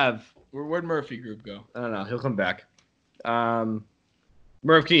I have. Where'd Murphy Group go? I don't know. He'll come back.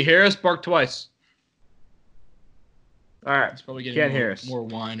 Murph, can you hear us? Bark twice. All right. He's probably getting hear us. More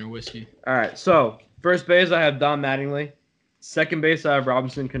wine or whiskey. All right. So first base, I have Don Mattingly. Second base, I have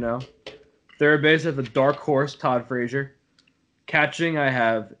Robinson Cano. Third base, I have the dark horse, Todd Frazier. Catching, I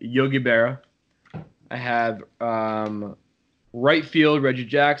have Yogi Berra. I have right field, Reggie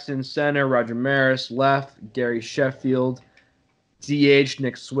Jackson. Center, Roger Maris. Left, Gary Sheffield. DH,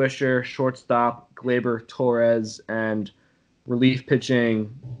 Nick Swisher. Shortstop, Gleyber Torres. And relief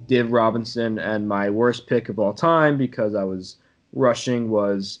pitching, Div Robinson. And my worst pick of all time, because I was rushing,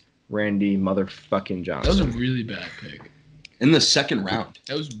 was Randy motherfucking Johnson. That was a really bad pick. In the 2nd round.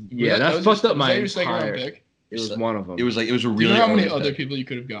 That fucked up my entire pick. It was one of them. It was a really. Do you know how many other people you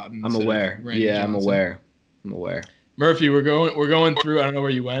could have gotten? I'm aware. I'm aware. Murphy, we're going through. I don't know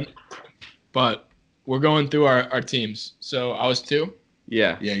where you went, but we're going through our teams. So I was 2.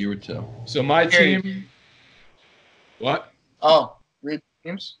 Yeah, you were 2. So my team. What? Oh, read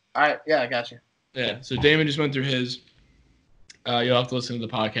teams. All right. Yeah, I got you. Yeah. So Damon just went through his. You'll have to listen to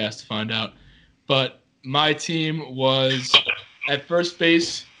the podcast to find out. But my team was at first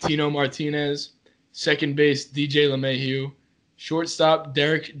base, Tino Martinez. Second base, DJ LeMahieu. Shortstop,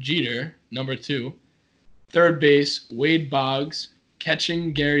 Derek Jeter, number 2. Third base, Wade Boggs.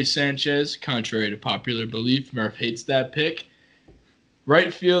 Catching, Gary Sanchez, contrary to popular belief. Murph hates that pick.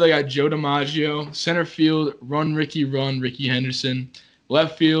 Right field, I got Joe DiMaggio. Center field, Ricky Henderson.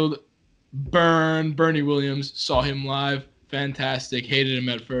 Left field, Bernie Williams. Saw him live. Fantastic. Hated him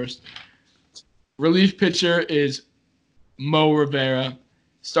at first. Relief pitcher is Mo Rivera.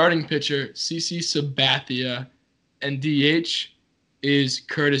 Starting pitcher, CC Sabathia. And DH is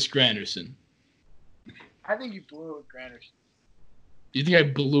Curtis Granderson. I think you blew it with Granderson. You think I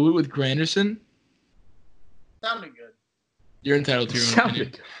blew it with Granderson? Sounded good. You're entitled to your own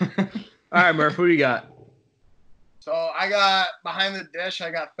opinion. All right, Murph, who do you got? So I got behind the dish.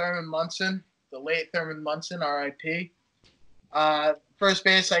 I got Thurman Munson, the late Thurman Munson, R.I.P. First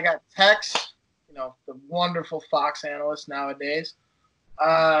base, I got Tex, the wonderful Fox analyst nowadays.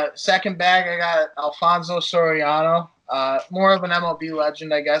 Second bag, I got Alfonso Soriano. More of an MLB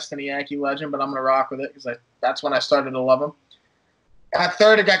legend, I guess, than a Yankee legend, but I'm going to rock with it because that's when I started to love him. At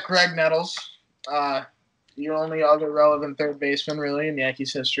third, I got Greg Nettles, the only other relevant third baseman, really, in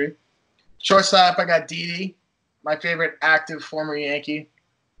Yankees history. Shortstop, I got Didi, my favorite active former Yankee.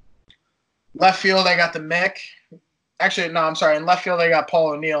 Left field, I got the Mick. Actually, no, I'm sorry. In left field, I got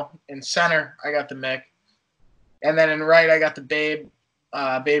Paul O'Neill. In center, I got the Mick. And then in right, I got the Babe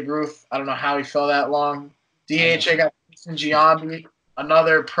Ruth. I don't know how he fell that long. DH, I got Giambi,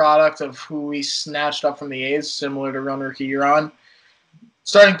 another product of who we snatched up from the A's, similar to Run Rookie Year On.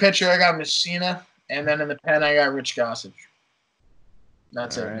 Starting pitcher, I got Messina. And then in the pen, I got Rich Gossage.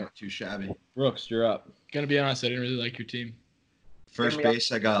 That's All it. right, not too shabby. Brooks, you're up. Gonna be honest, I didn't really like your team. First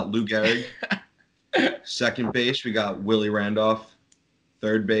base, I got Lou Gehrig. Second base, we got Willie Randolph.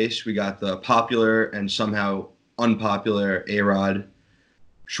 Third base, we got the popular and somehow unpopular A-Rod.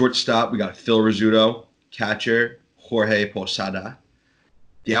 Shortstop, we got Phil Rizzuto. Catcher, Jorge Posada.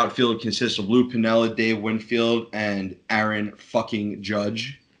 The outfield consists of Lou Piniella, Dave Winfield, and Aaron fucking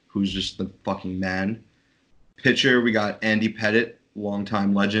Judge, who's just the fucking man. Pitcher, we got Andy Pettitte,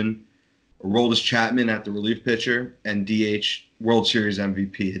 longtime legend. Aroldis Chapman at the relief pitcher, and DH World Series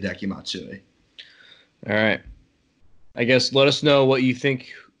MVP Hideki Matsui. All right. I guess let us know what you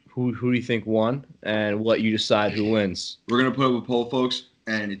think, who do you think won, and what you decide who wins. We're going to put up a poll, folks,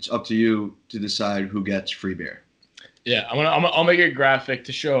 and it's up to you to decide who gets free beer. Yeah, I'll make a graphic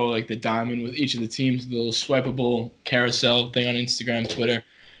to show like the diamond with each of the teams, the little swipeable carousel thing on Instagram, Twitter.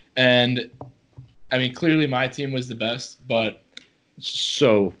 And, I mean, clearly my team was the best, but...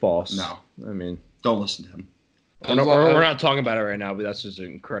 So false. No. I mean... Don't listen to him. We're not talking about it right now, but that's just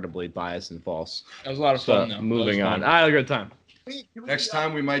incredibly biased and false. That was a lot of fun, though. Moving on. I had a good time. Next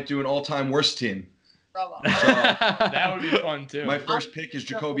time, we might do an all-time worst team. That would be fun, too. My first pick is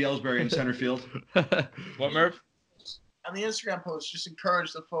Jacoby Ellsbury in center field. What, Murph? On the Instagram post, just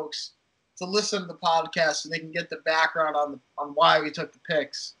encourage the folks to listen to the podcast so they can get the background on why we took the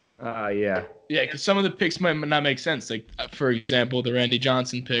picks. Yeah. Yeah, because some of the picks might not make sense. Like, for example, the Randy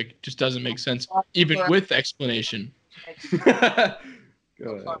Johnson pick just doesn't make sense, even with explanation. Go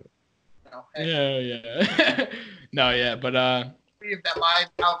ahead. Yeah. No, yeah, but I believe that my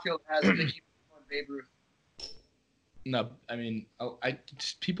outfield has Mickey and Babe Ruth. no, I mean,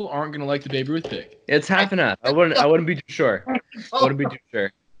 people aren't gonna like the Babe Ruth pick. It's half and half. I wouldn't be too sure. I wouldn't be too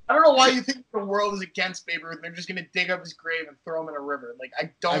sure. I don't know why you think the world is against Babe Ruth and they're just going to dig up his grave and throw him in a river. Like, I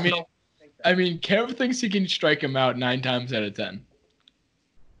don't know. I mean, Kev thinks he can strike him out 9 times out of 10.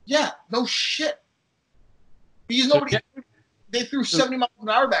 Yeah, no shit. Because they threw 70 miles an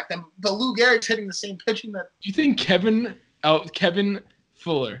hour back then. The Lou Gehrig's hitting the same pitching that. Do you think Kevin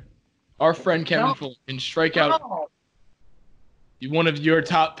Fuller, our friend Kevin Fuller, can strike out one of your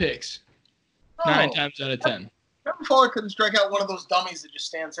top picks 9 times out of 10? Kevin Fuller couldn't strike out one of those dummies that just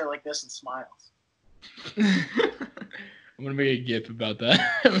stands there like this and smiles. I'm going to make a gif about that,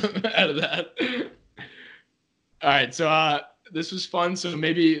 out of that. All right, so this was fun. So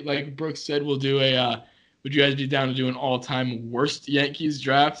maybe, like Brooks said, we'll do would you guys be down to do an all-time worst Yankees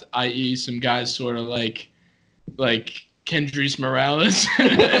draft, i.e. some guys sort of like Kendrys Morales?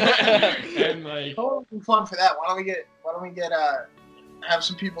 And like, totally fun for that. Why don't we get have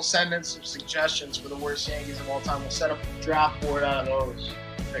some people send in some suggestions for the worst Yankees of all time. We'll set up a draft board out of those.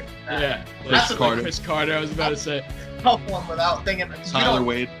 Yeah, Chris Carter. I was about to say. Help one without thinking. Tyler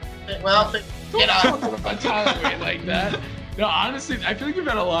Wade. Without thinking. Get out. Tyler Wade like that. No, honestly, I feel like we've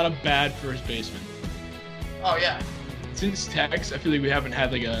had a lot of bad first basemen. Oh yeah. Since Tex, I feel like we haven't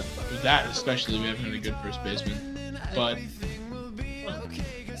had we haven't had a good first baseman. But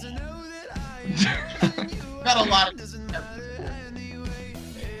got a lot of.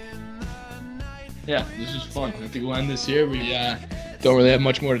 Yeah, this was fun. I think we'll end this here. We don't really have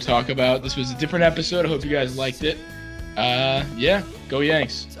much more to talk about. This was a different episode. I hope you guys liked it. Yeah, go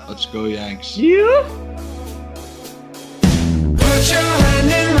Yanks. Let's go Yanks. Yeah. Put your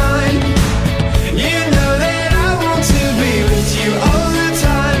hand in mine. You know that I want to be with you all the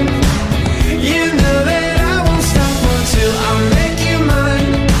time. You know that I won't stop until I make you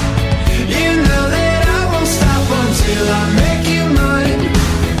mine. You know that I won't stop until I make you mine.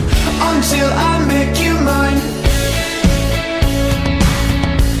 Until I make you mine.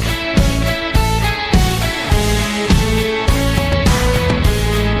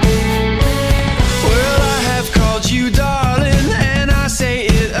 Well, I have called you darling, and I say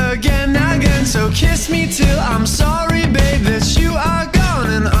it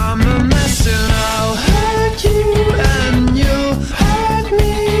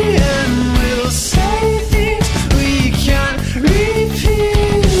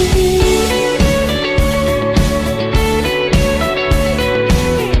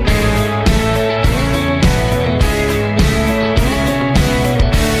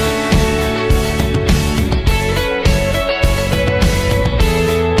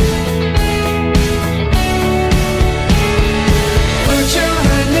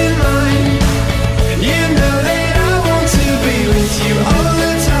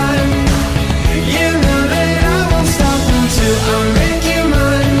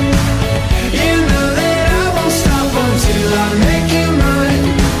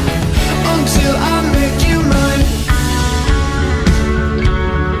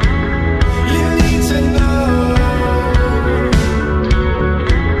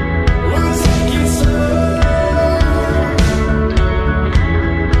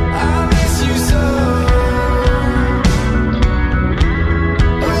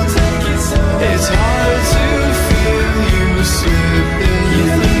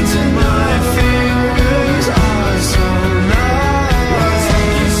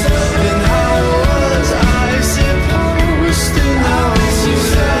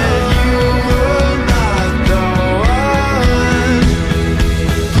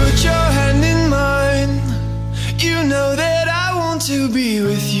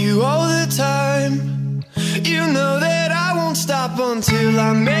until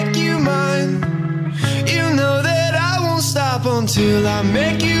I make you mine. You know that I won't stop until I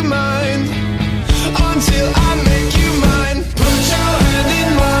make you mine. Until I make you mine. Put your hand in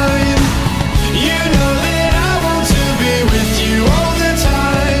mine. You know that